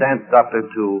was condensed up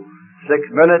into 6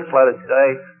 minutes, let us say,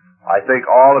 I think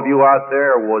all of you out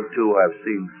there would too have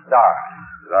seen stars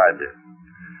as I did.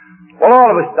 Well,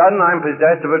 all of a sudden, I'm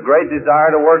possessed of a great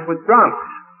desire to work with drunks.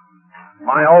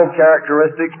 My old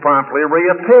characteristics promptly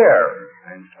reappear.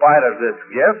 In spite of this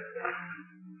gift,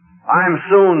 I'm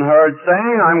soon heard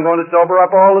saying, I'm going to sober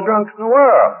up all the drunks in the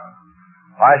world.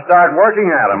 I start working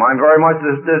at them. I'm very much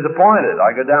disappointed.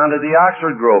 I go down to the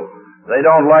Oxford group. They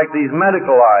don't like these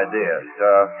medical ideas.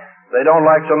 They don't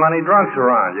like so many drunks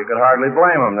around. You could hardly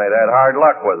blame them. They'd had hard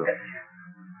luck with them.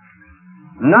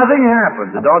 Nothing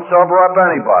happens. It don't sober up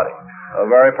anybody. A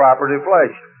very proper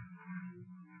deflation.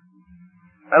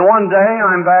 And one day,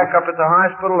 I'm back up at the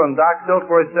hospital, and Doc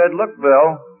Silkworth said, look,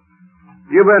 Bill,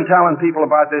 you've been telling people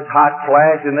about this hot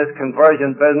flash and this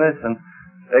conversion business and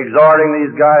exhorting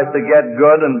these guys to get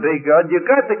good and be good. You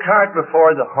got the cart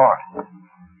before the horse.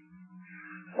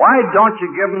 Why don't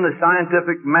you give them the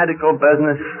scientific medical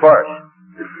business first?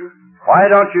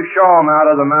 Why don't you show them out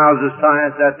of the mouths of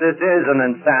science that this is an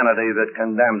insanity that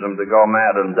condemns them to go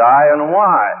mad and die, and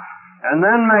why? And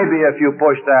then maybe if you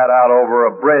push that out over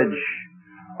a bridge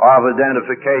of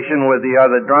identification with the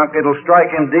other drunk, it'll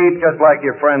strike him deep just like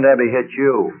your friend Ebby hit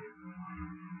you.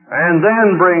 And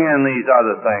then bring in these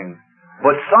other things.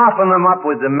 But soften them up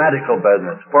with the medical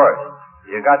business first.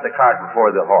 You got the cart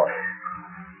before the horse.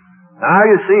 Now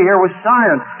you see here with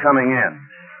science coming in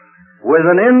with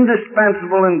an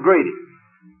indispensable ingredient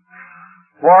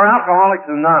for Alcoholics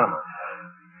Anonymous.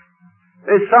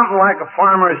 It's something like a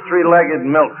farmer's three-legged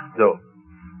milk stool.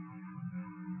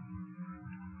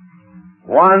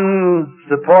 One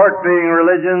support being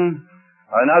religion,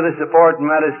 another support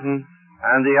medicine,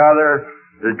 and the other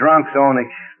the drunk's own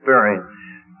experience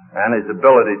and his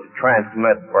ability to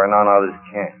transmit where none others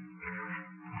can.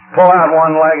 Pull out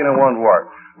one leg and it won't work.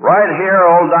 Right here,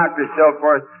 old Dr.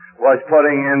 Silkworth was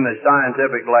putting in the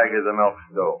scientific leg of the milk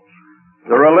stool.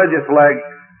 The religious leg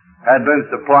had been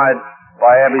supplied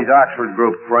by Ebby's Oxford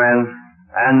group friends,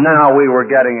 and now we were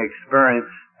getting experience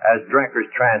as drinkers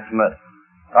transmit.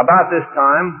 About this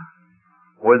time,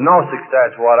 with no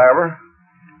success whatever,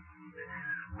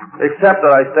 except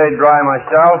that I stayed dry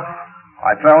myself,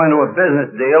 I fell into a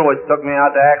business deal which took me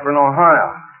out to Akron,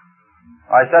 Ohio.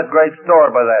 I set great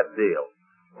store by that deal,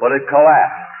 but it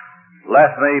collapsed.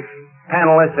 Left me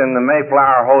penniless in the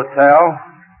Mayflower Hotel,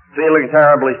 feeling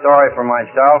terribly sorry for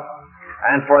myself,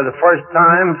 and for the first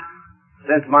time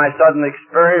since my sudden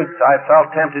experience, I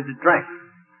felt tempted to drink.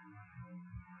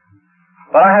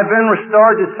 But I had been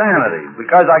restored to sanity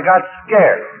because I got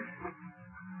scared.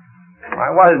 I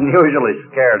wasn't usually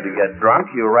scared to get drunk.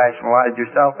 You rationalized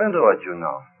yourself into it, you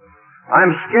know.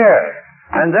 I'm scared.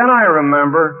 And then I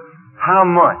remember how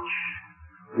much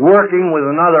working with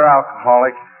another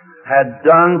alcoholic had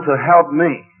done to help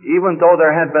me, even though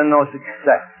there had been no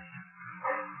success.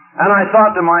 And I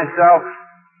thought to myself,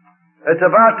 it's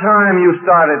about time you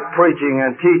started preaching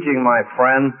and teaching, my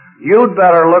friend. You'd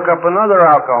better look up another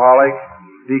alcoholic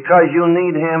because you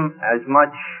need him as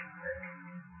much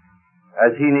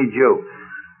as he needs you.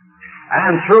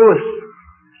 And through a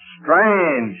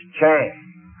strange chain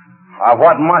of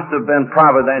what must have been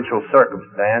providential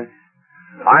circumstance,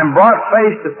 I'm brought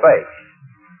face to face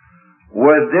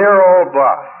with dear old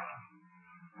Bob,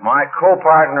 my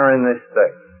co-partner in this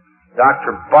thing,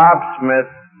 Dr. Bob Smith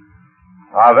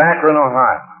of Akron,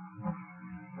 Ohio,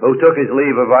 who took his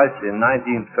leave of us in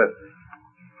 1950.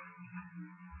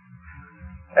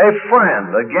 A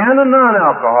friend, again a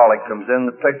non-alcoholic, comes in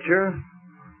the picture.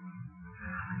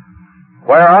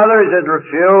 Where others had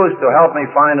refused to help me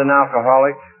find an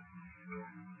alcoholic,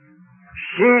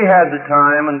 she had the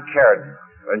time and cared,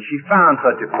 and she found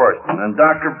such a person. And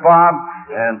Dr. Bob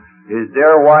and his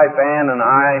dear wife Ann and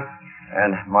I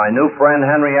and my new friend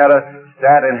Henrietta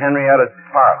sat in Henrietta's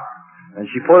parlor, and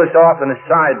she put us off in a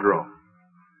side room.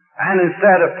 And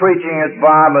instead of preaching at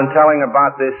Bob and telling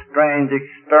about this strange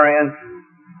experience,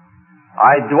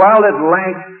 I dwelled at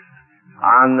length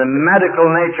on the medical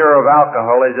nature of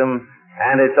alcoholism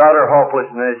and its utter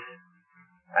hopelessness,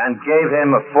 and gave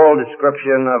him a full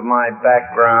description of my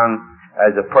background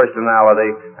as a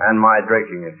personality and my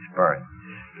drinking experience.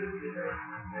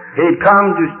 He'd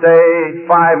come to stay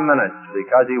 5 minutes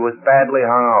because he was badly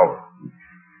hungover.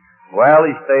 Well,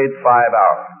 he stayed 5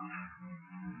 hours.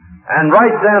 And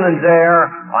right then and there,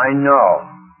 I know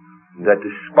that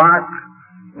the spark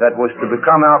that was to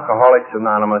become Alcoholics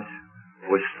Anonymous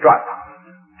was struck.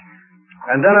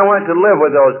 And then I went to live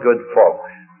with those good folks.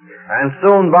 And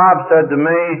soon Bob said to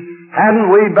me,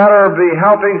 hadn't we better be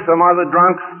helping some other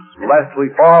drunks lest we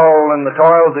fall in the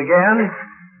toils again?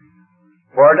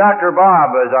 For Dr.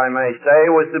 Bob, as I may say,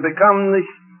 was to become the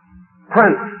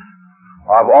prince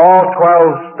of all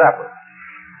 12 steppers.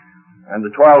 And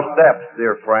the 12 steps,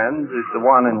 dear friends, is the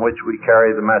one in which we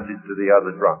carry the message to the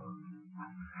other drunks.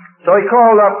 So he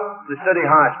called up the city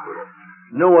hospital,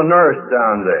 knew a nurse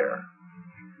down there.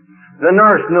 The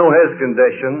nurse knew his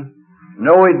condition,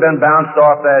 knew he'd been bounced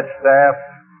off that staff,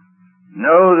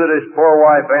 knew that his poor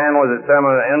wife Ann was a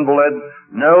semi-invalid,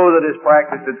 knew that his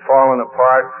practice had fallen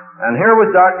apart, and here was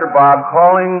Dr. Bob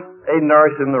calling a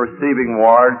nurse in the receiving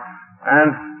ward,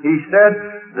 and he said,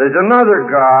 there's another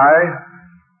guy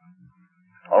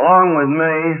along with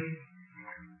me.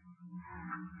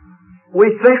 We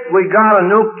think we got a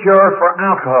new cure for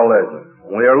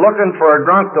alcoholism. We are looking for a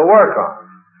drunk to work on.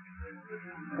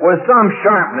 With some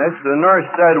sharpness, the nurse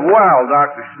said, well,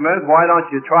 Dr. Smith, why don't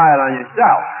you try it on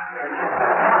yourself?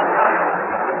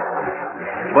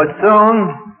 But soon,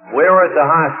 we were at the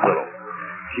hospital.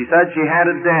 She said she had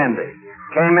a dandy,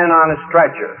 came in on a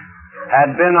stretcher,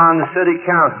 had been on the city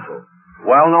council,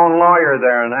 well-known lawyer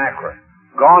there in Akron,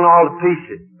 gone all to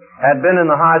pieces, had been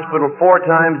in the hospital 4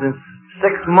 times in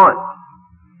 6 months,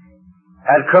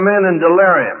 had come in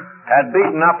delirium, had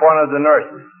beaten up one of the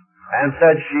nurses, and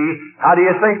said she, how do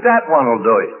you think that one will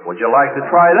do you? Would you like to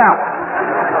try that one?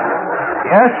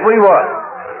 Yes, we would.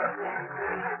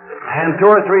 And 2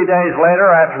 or 3 days later,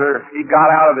 after he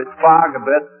got out of his fog a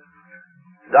bit,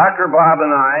 Dr. Bob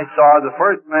and I saw the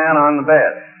first man on the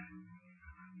bed.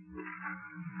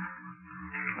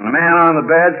 The man on the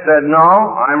bed said, no,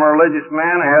 I'm a religious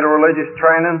man, I had a religious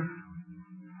training.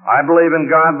 I believe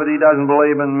in God, but he doesn't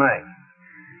believe in me.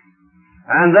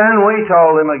 And then we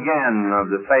told him again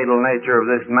of the fatal nature of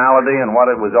this malady and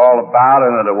what it was all about,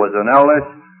 and that it was an illness.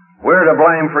 We're to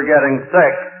blame for getting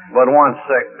sick, but once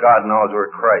sick, God knows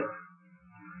we're crazy.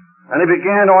 And he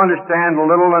began to understand a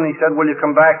little, and he said, will you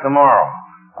come back tomorrow?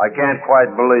 I can't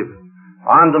quite believe it.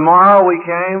 On tomorrow we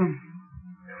came,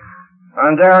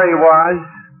 and there he was,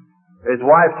 his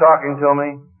wife talking to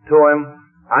him,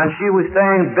 and she was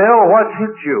saying, Bill, what's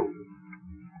hit you?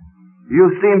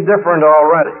 You seem different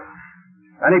already.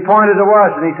 And he pointed to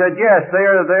us and he said, yes,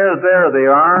 there they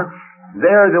are.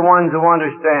 They're the ones who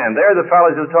understand. They're the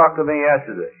fellows who talked to me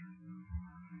yesterday.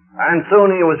 And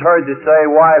soon he was heard to say,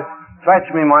 wife, fetch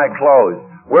me my clothes.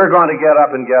 We're going to get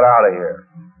up and get out of here.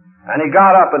 And he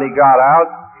got up and he got out.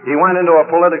 He went into a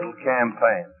political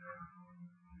campaign.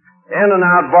 In and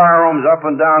out bar rooms, up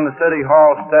and down the city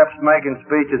hall steps, making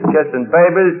speeches, kissing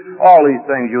babies, all these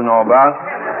things you know about.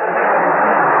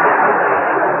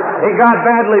 He got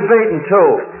badly beaten,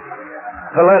 too,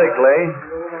 politically,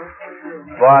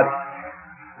 but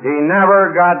he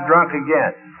never got drunk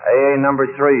again. AA number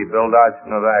 3, Bill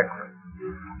Dodson of Akron.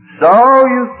 So,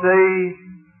 you see,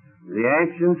 the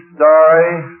ancient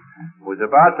story was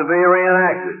about to be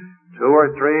reenacted. 2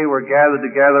 or 3 were gathered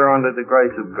together under the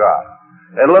grace of God.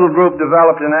 A little group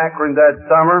developed in Akron that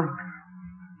summer.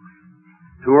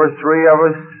 2 or 3 of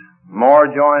us, more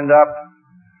joined up.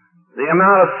 The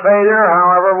amount of failure,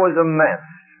 however, was immense.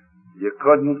 You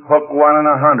couldn't hook 1 in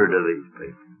 100 of these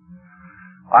people.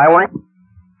 I went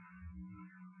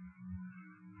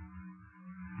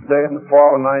Day in the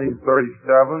fall of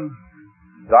 1937,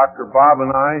 Dr. Bob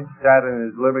and I sat in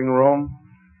his living room,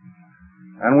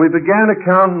 and we began to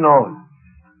count noses.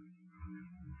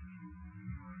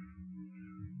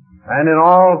 And in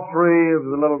all three of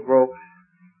the little groups,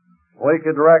 we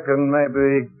could reckon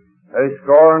maybe a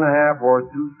score and a half or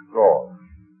 200.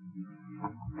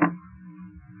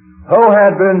 Who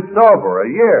had been sober a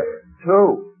year,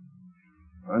 2,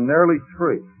 and nearly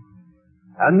 3.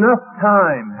 Enough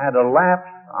time had elapsed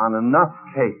on enough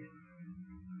cases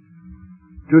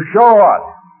to show us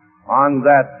on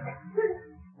that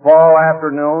fall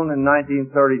afternoon in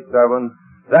 1937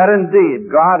 that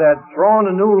indeed God had thrown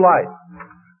a new light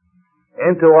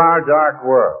into our dark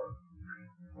world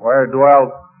where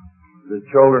dwelt the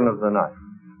children of the night.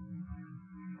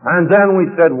 And then we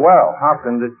said, well, how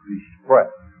can this be spread?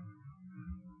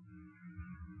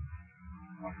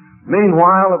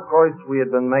 Meanwhile, of course, we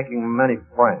had been making many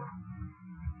friends.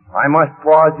 I must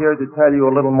pause here to tell you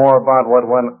a little more about what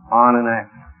went on in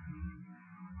Akron.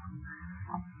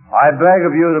 I beg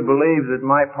of you to believe that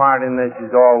my part in this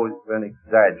has always been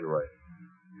exaggerated.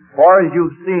 For as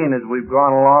you've seen as we've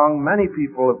gone along, many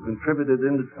people have contributed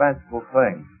indispensable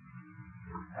things.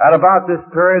 At about this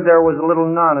period, there was a little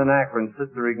nun in Akron,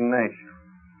 Sister Ignatia.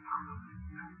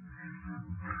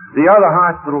 The other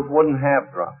hospitals wouldn't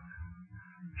have drugs.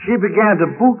 She began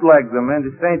to bootleg them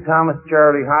into St. Thomas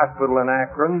Charity Hospital in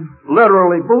Akron,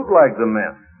 literally bootleg them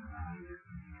in.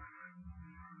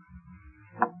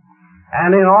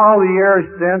 And in all the years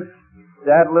since,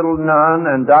 that little nun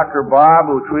and Dr. Bob,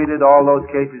 who treated all those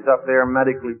cases up there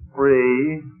medically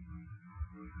free,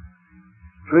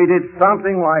 treated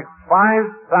something like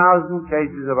 5,000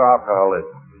 cases of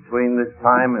alcoholism between this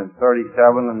time in 37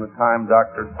 and the time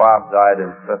Dr. Bob died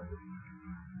in 50.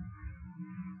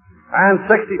 And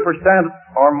 60%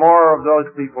 or more of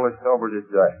those people are sober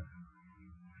today,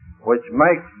 which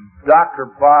makes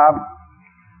Dr. Bob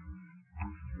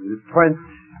the prince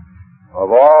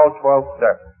of all 12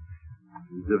 steps,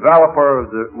 the developer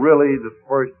of the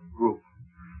first group.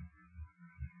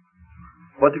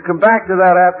 But to come back to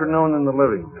that afternoon in the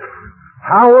living room,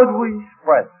 how would we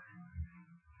spread it?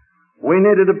 We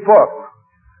needed a book.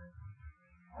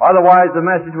 Otherwise the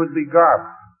message would be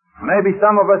garbage. Maybe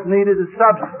some of us needed a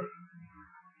substance.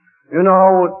 You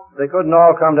know, they couldn't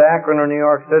all come to Akron or New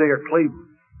York City or Cleveland.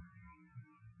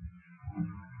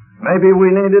 Maybe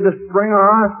we needed a string of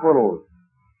hospitals.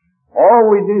 Or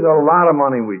we need a lot of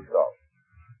money, we thought.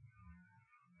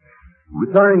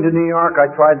 Returning to New York,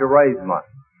 I tried to raise money.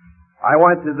 I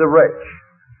went to the rich.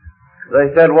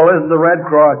 They said, well, isn't the Red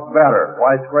Cross better?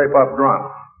 Why scrape up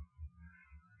drunks?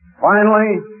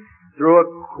 Finally, through a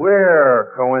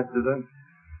queer coincidence,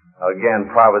 again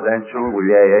providential,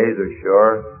 we AAs are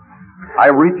sure, I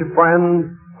reach a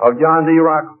friend of John D.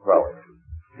 Rockefeller.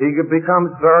 He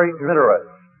becomes very interested.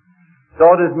 So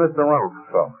does Mr.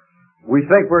 Rockefeller. We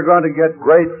think we're going to get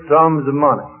great sums of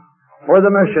money for the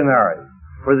missionaries,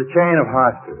 for the chain of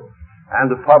hospitals,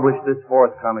 and to publish this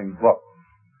forthcoming book.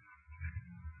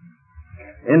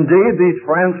 Indeed, these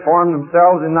friends formed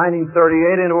themselves in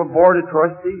 1938 into a board of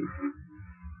trustees.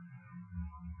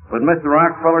 But Mr.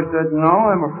 Rockefeller said, no,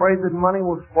 I'm afraid that money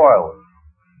will spoil it.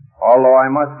 Although I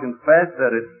must confess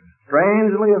that it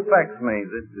strangely affects me,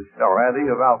 this society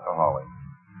of alcoholics.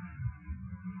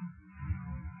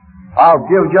 I'll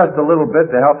give just a little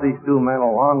bit to help these two men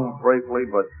along briefly,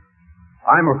 but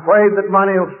I'm afraid that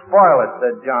money will spoil it,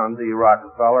 said John D.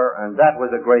 Rockefeller, and that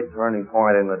was a great turning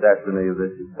point in the destiny of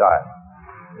this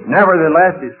society.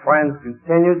 Nevertheless, his friends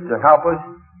continued to help us,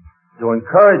 to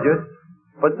encourage us,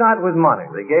 but not with money.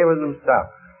 They gave it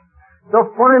themselves.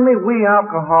 So finally, we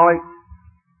alcoholics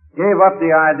gave up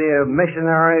the idea of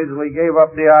missionaries. We gave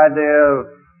up the idea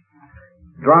of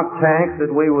drunk tanks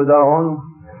that we would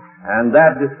own. And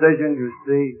that decision, you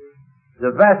see,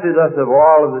 divested us of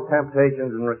all of the temptations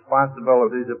and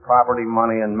responsibilities of property,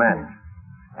 money, and men.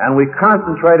 And we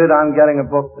concentrated on getting a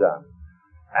book done.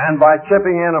 And by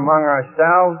chipping in among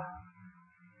ourselves,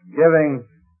 giving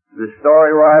the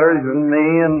story writers and me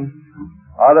and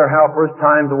other helpers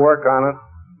time to work on it,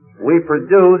 we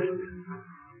produced,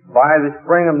 by the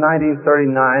spring of 1939,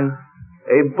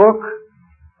 a book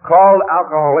called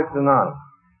Alcoholics Anonymous.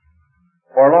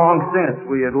 For long since,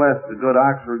 we had left the good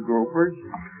Oxford groupers,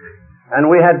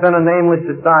 and we had been a nameless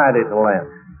society to them.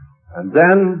 And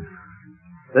then,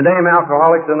 the name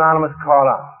Alcoholics Anonymous caught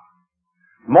on.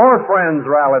 More friends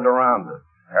rallied around us.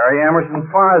 Harry Emerson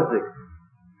Fosdick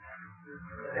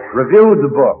reviewed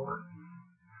the book.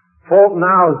 Fulton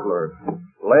Ausler,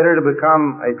 later to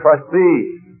become a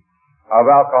trustee of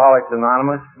Alcoholics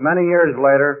Anonymous, many years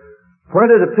later,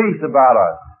 printed a piece about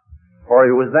us, for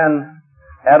he was then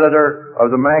editor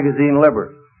of the magazine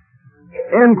Liberty.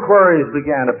 Inquiries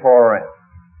began to pour in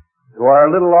to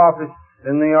our little office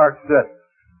in New York City.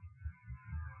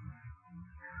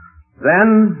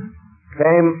 Then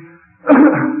came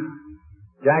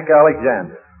Jack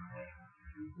Alexander.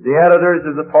 The editors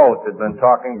of the Post had been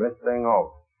talking this thing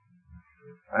over.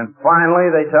 And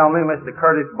finally, they tell me Mr.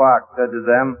 Curtis Bach said to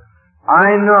them,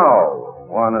 I know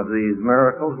one of these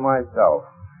miracles myself.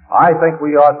 I think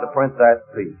we ought to print that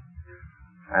piece.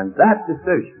 And that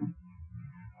decision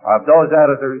of those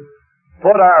editors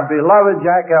put our beloved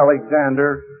Jack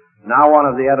Alexander, now one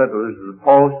of the editors of the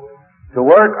Post, to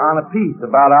work on a piece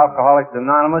about Alcoholics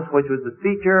Anonymous, which was the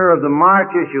feature of the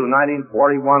March issue,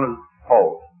 1941 of the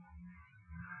Post.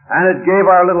 And it gave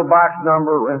our little box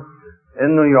number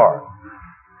in New York.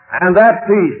 And that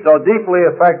piece so deeply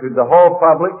affected the whole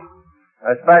public,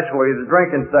 especially the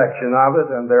drinking section of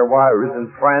it and their wives and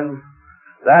friends,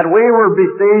 that we were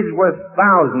besieged with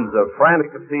thousands of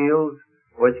frantic appeals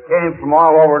which came from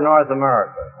all over North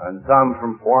America and some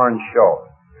from foreign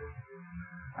shores.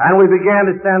 And we began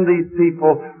to send these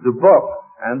people the book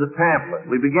and the pamphlet.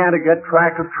 We began to get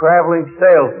track of traveling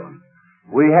salesmen.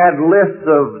 We had lists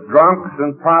of drunks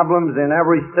and problems in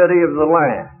every city of the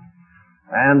land.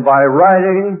 And by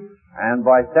writing and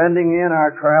by sending in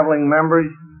our traveling members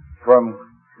from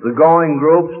the going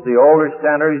groups, the older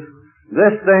centers,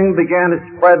 this thing began to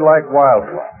spread like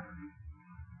wildfire.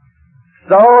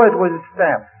 So it was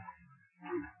established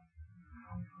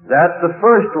that the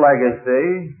first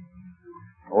legacy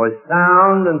was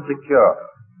sound and secure.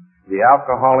 The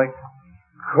alcoholic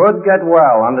could get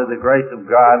well under the grace of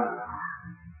God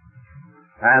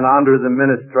and under the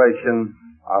ministration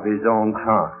of his own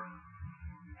tongue.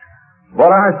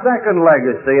 But our second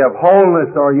legacy of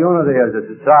wholeness or unity as a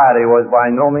society was by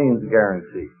no means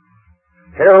guaranteed.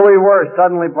 Here we were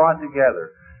suddenly brought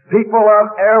together, people of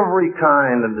every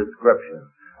kind and description,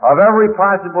 of every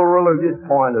possible religious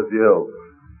point of view.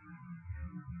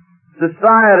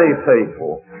 Society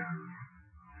people,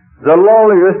 the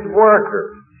lowliest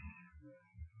workers,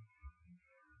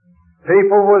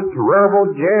 people with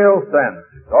terrible jail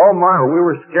sentences. Oh my, we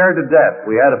were scared to death.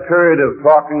 We had a period of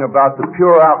talking about the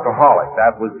pure alcoholic.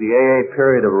 That was the AA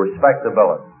period of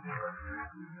respectability.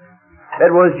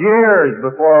 It was years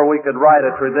before we could write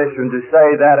a tradition to say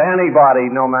that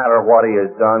anybody, no matter what he has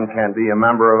done, can be a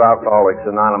member of Alcoholics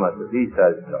Anonymous if he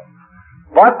says so.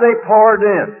 But they poured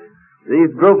in.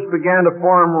 These groups began to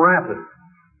form rapidly.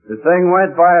 The thing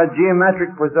went by a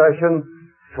geometric procession,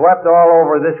 swept all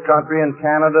over this country and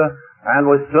Canada, and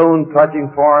was soon touching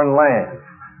foreign lands.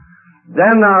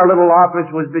 Then our little office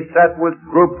was beset with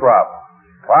group problems.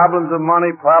 Problems of money,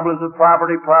 problems of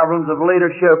property, problems of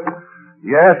leadership.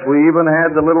 Yes, we even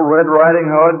had the little Red Riding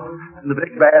Hood and the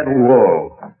big bad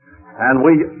wolf. And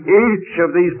each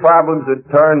of these problems in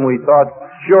turn we thought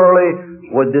surely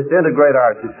would disintegrate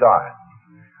our society.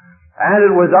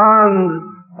 And it was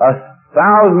on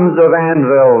thousands of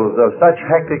anvils of such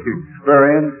hectic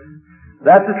experience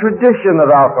that the tradition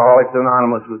of Alcoholics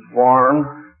Anonymous was formed,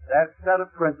 that set of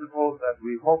principles that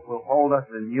we hope will hold us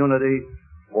in unity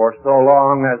for so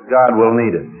long as God will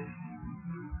need it.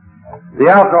 The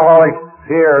alcoholics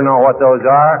here know what those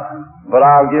are, but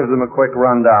I'll give them a quick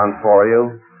rundown for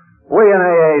you. We in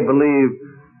AA believe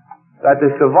that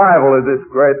the survival of this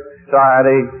great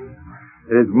society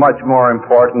is much more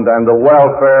important than the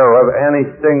welfare of any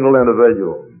single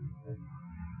individual.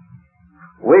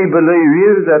 We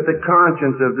believe that the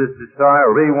conscience of this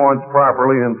society, once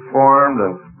properly informed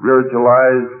and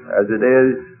spiritualized as it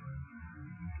is,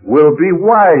 will be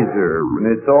wiser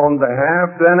in its own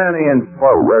behalf than any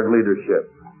in-forward leadership.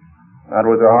 That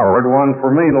was a hard one for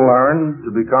me to learn,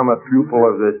 to become a pupil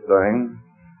of this thing.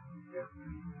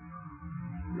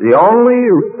 The only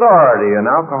authority in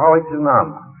Alcoholics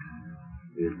Anonymous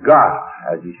is God,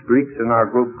 as He speaks in our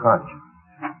group conscience.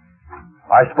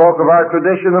 I spoke of our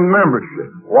tradition of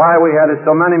membership, why we had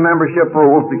so many membership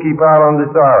rules to keep out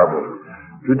undesirables.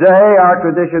 Today, our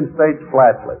tradition states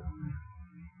flatly,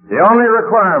 the only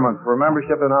requirement for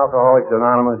membership in Alcoholics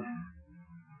Anonymous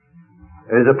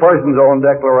is a person's own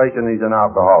declaration he's an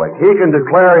alcoholic. He can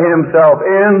declare himself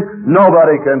in,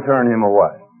 nobody can turn him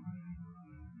away.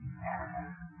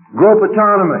 Group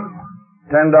autonomy.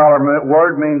 $10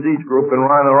 word means each group can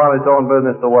run its own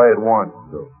business the way it wants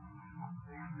to.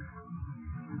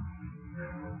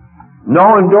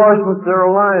 No endorsements or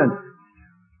alliances.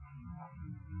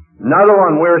 Another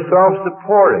one, we're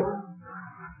self-supporting.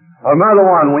 Another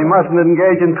one, we mustn't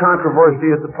engage in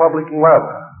controversy at the public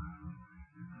level.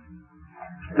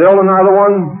 Still another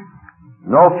one,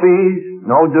 no fees,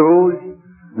 no dues,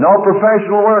 no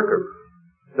professional workers.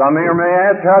 Some here may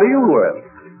ask, how do you live?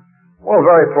 Well,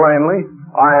 very plainly,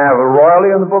 I have a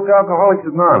royalty in the book Alcoholics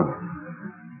Anonymous.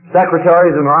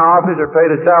 Secretaries in our office are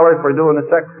paid a salary for doing the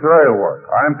secretarial work.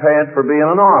 I'm paid for being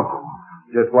an officer.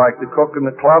 Just like the cook in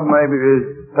the club maybe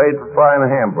is paid for frying a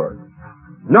hamburger.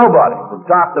 Nobody, from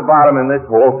top to bottom in this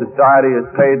whole society, is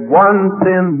paid one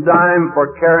thin dime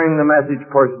for carrying the message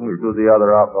personally to the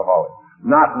other alcoholic.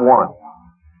 Not one.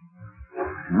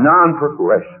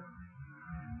 Non-progression.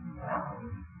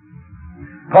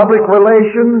 Public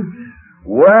relations,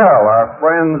 well, our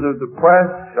friends of the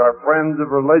press, our friends of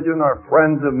religion, our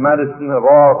friends of medicine have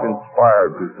all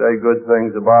conspired to say good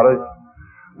things about us.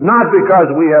 Not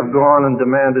because we have gone and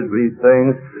demanded these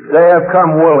things. They have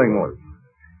come willingly,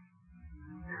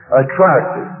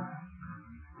 attracted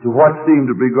to what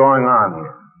seemed to be going on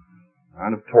here,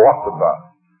 and have talked about it,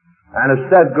 and have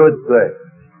said good things,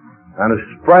 and have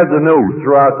spread the news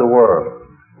throughout the world.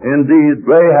 Indeed,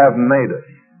 they have made us.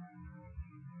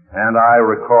 And I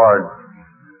record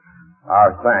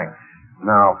our thanks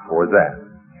now for that.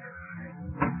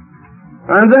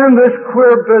 And then this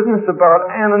queer business about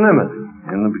anonymity.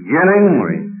 In the beginning,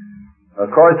 we,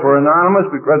 of course, were anonymous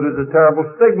because there's a terrible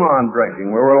stigma on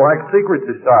drinking. We were like secret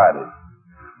societies.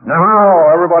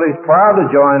 Now, everybody's proud to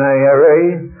join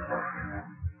AA.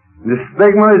 The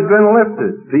stigma has been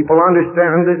lifted. People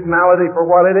understand this malady for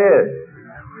what it is.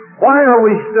 Why are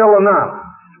we still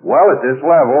anonymous? Well, at this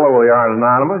level, we aren't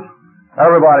anonymous.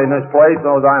 Everybody in this place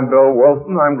knows I'm Bill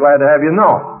Wilson. I'm glad to have you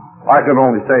know. I can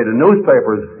only say to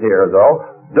newspapers here, though,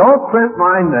 don't print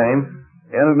my name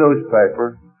in a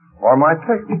newspaper or my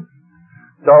picture.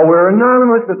 So we're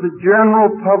anonymous at the general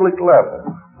public level.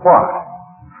 Why?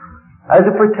 As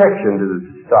a protection to the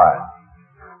society.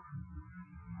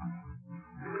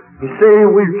 You see,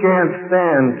 we can't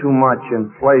stand too much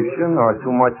inflation or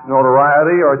too much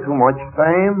notoriety or too much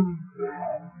fame.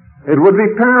 It would be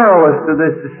perilous to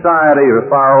this society if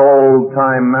our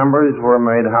old-time members were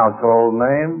made household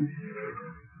names.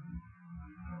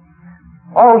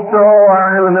 Also,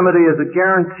 our anonymity is a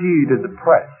guarantee to the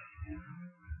press.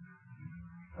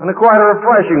 And quite a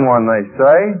refreshing one, they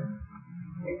say.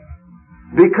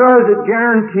 Because it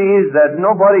guarantees that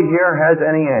nobody here has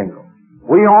any angle.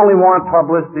 We only want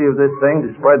publicity of this thing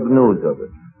to spread the news of it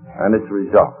and its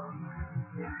results.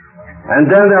 And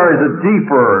then there is a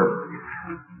deeper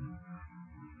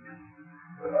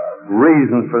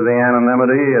reason for the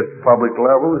anonymity at the public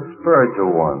level, a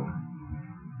spiritual one.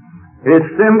 It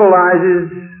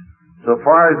symbolizes, so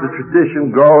far as the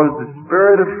tradition goes, the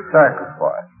spirit of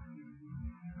sacrifice.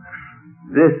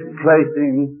 This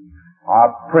placing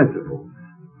our principles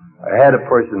ahead of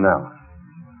personality.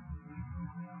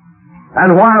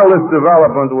 And while this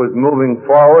development was moving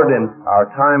forward in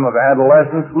our time of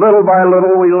adolescence, little by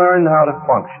little we learned how to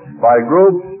function, by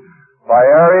groups, by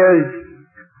areas,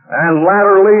 and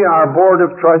latterly our board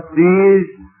of trustees,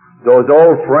 those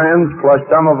old friends, plus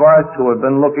some of us who have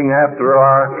been looking after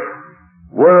our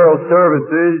world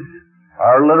services,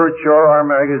 our literature, our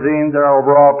magazines, our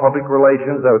overall public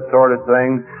relations, that sort of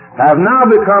thing, have now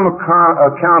become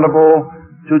accountable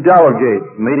to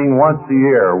delegates meeting once a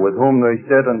year with whom they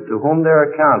sit and to whom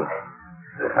they're accountable.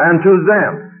 And to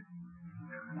them.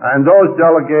 And those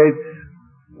delegates,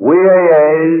 we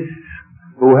AAs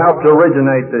who helped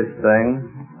originate this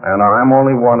thing, and I'm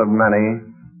only one of many,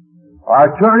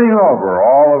 are turning over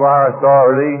all of our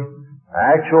authority,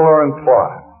 actual or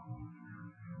implied.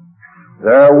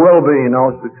 There will be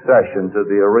no succession to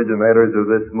the originators of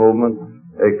this movement,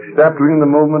 excepting the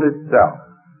movement itself.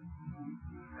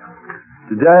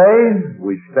 Today,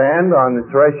 we stand on the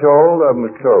threshold of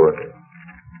maturity.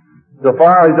 So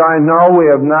far as I know, we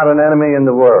have not an enemy in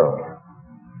the world.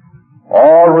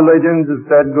 All religions have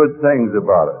said good things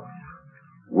about us.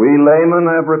 We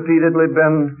laymen have repeatedly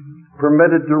been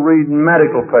permitted to read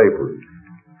medical papers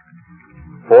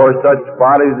for such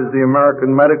bodies as the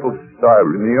American Medical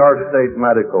Society, New York State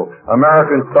Medical,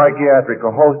 American Psychiatric,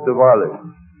 a host of others.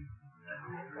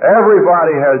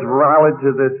 Everybody has rallied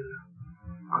to this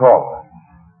cause.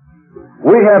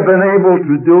 We have been able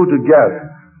to do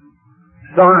together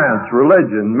science,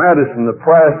 religion, medicine, the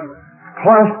press,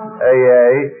 plus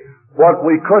AA, what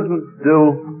we couldn't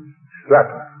do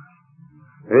separately.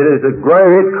 It is a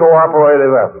great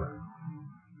cooperative effort.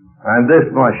 And this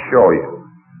must show you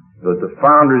that the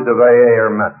founders of AA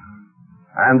are men,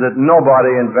 and that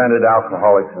nobody invented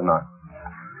Alcoholics Anonymous.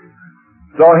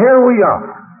 So here we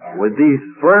are, with these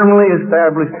firmly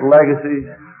established legacies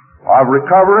of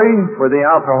recovery for the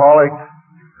alcoholic,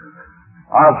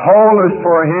 of wholeness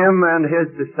for him and his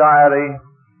society,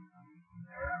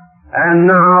 and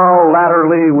now,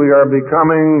 latterly, we are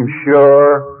becoming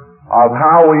sure of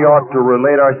how we ought to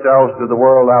relate ourselves to the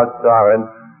world outside,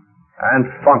 and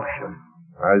function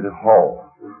as a whole.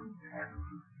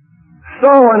 So,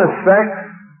 in effect,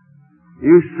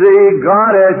 you see,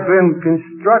 God has been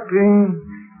constructing,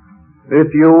 if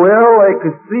you will, a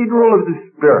cathedral of the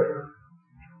Spirit.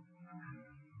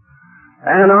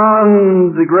 And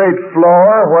on the great floor,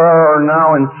 where are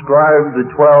now inscribed the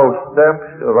 12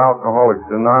 steps of Alcoholics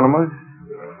Anonymous,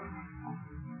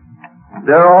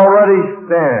 there already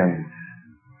stands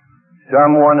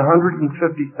some 150,000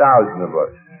 of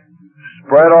us,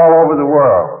 spread all over the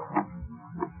world.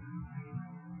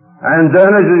 And then,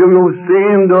 as you've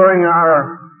seen during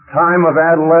our time of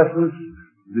adolescence,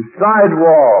 the side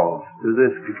walls to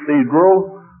this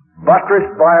cathedral,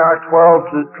 buttressed by our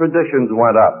 12 traditions,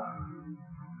 went up,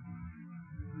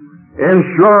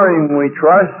 ensuring, we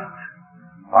trust,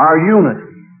 our unity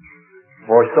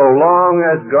for so long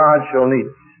as God shall need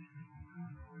us.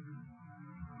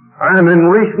 And in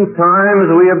recent times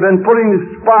we have been putting the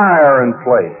spire in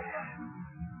place,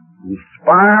 the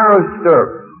spire of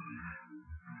service,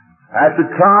 at the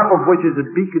top of which is a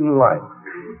beacon light,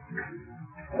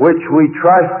 which we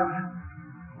trust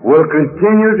will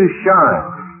continue to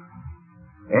shine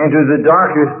into the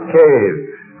darkest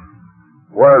caves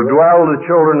where dwell the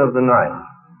children of the night,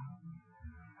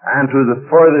 and to the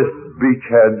furthest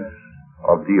beachheads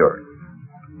of the earth.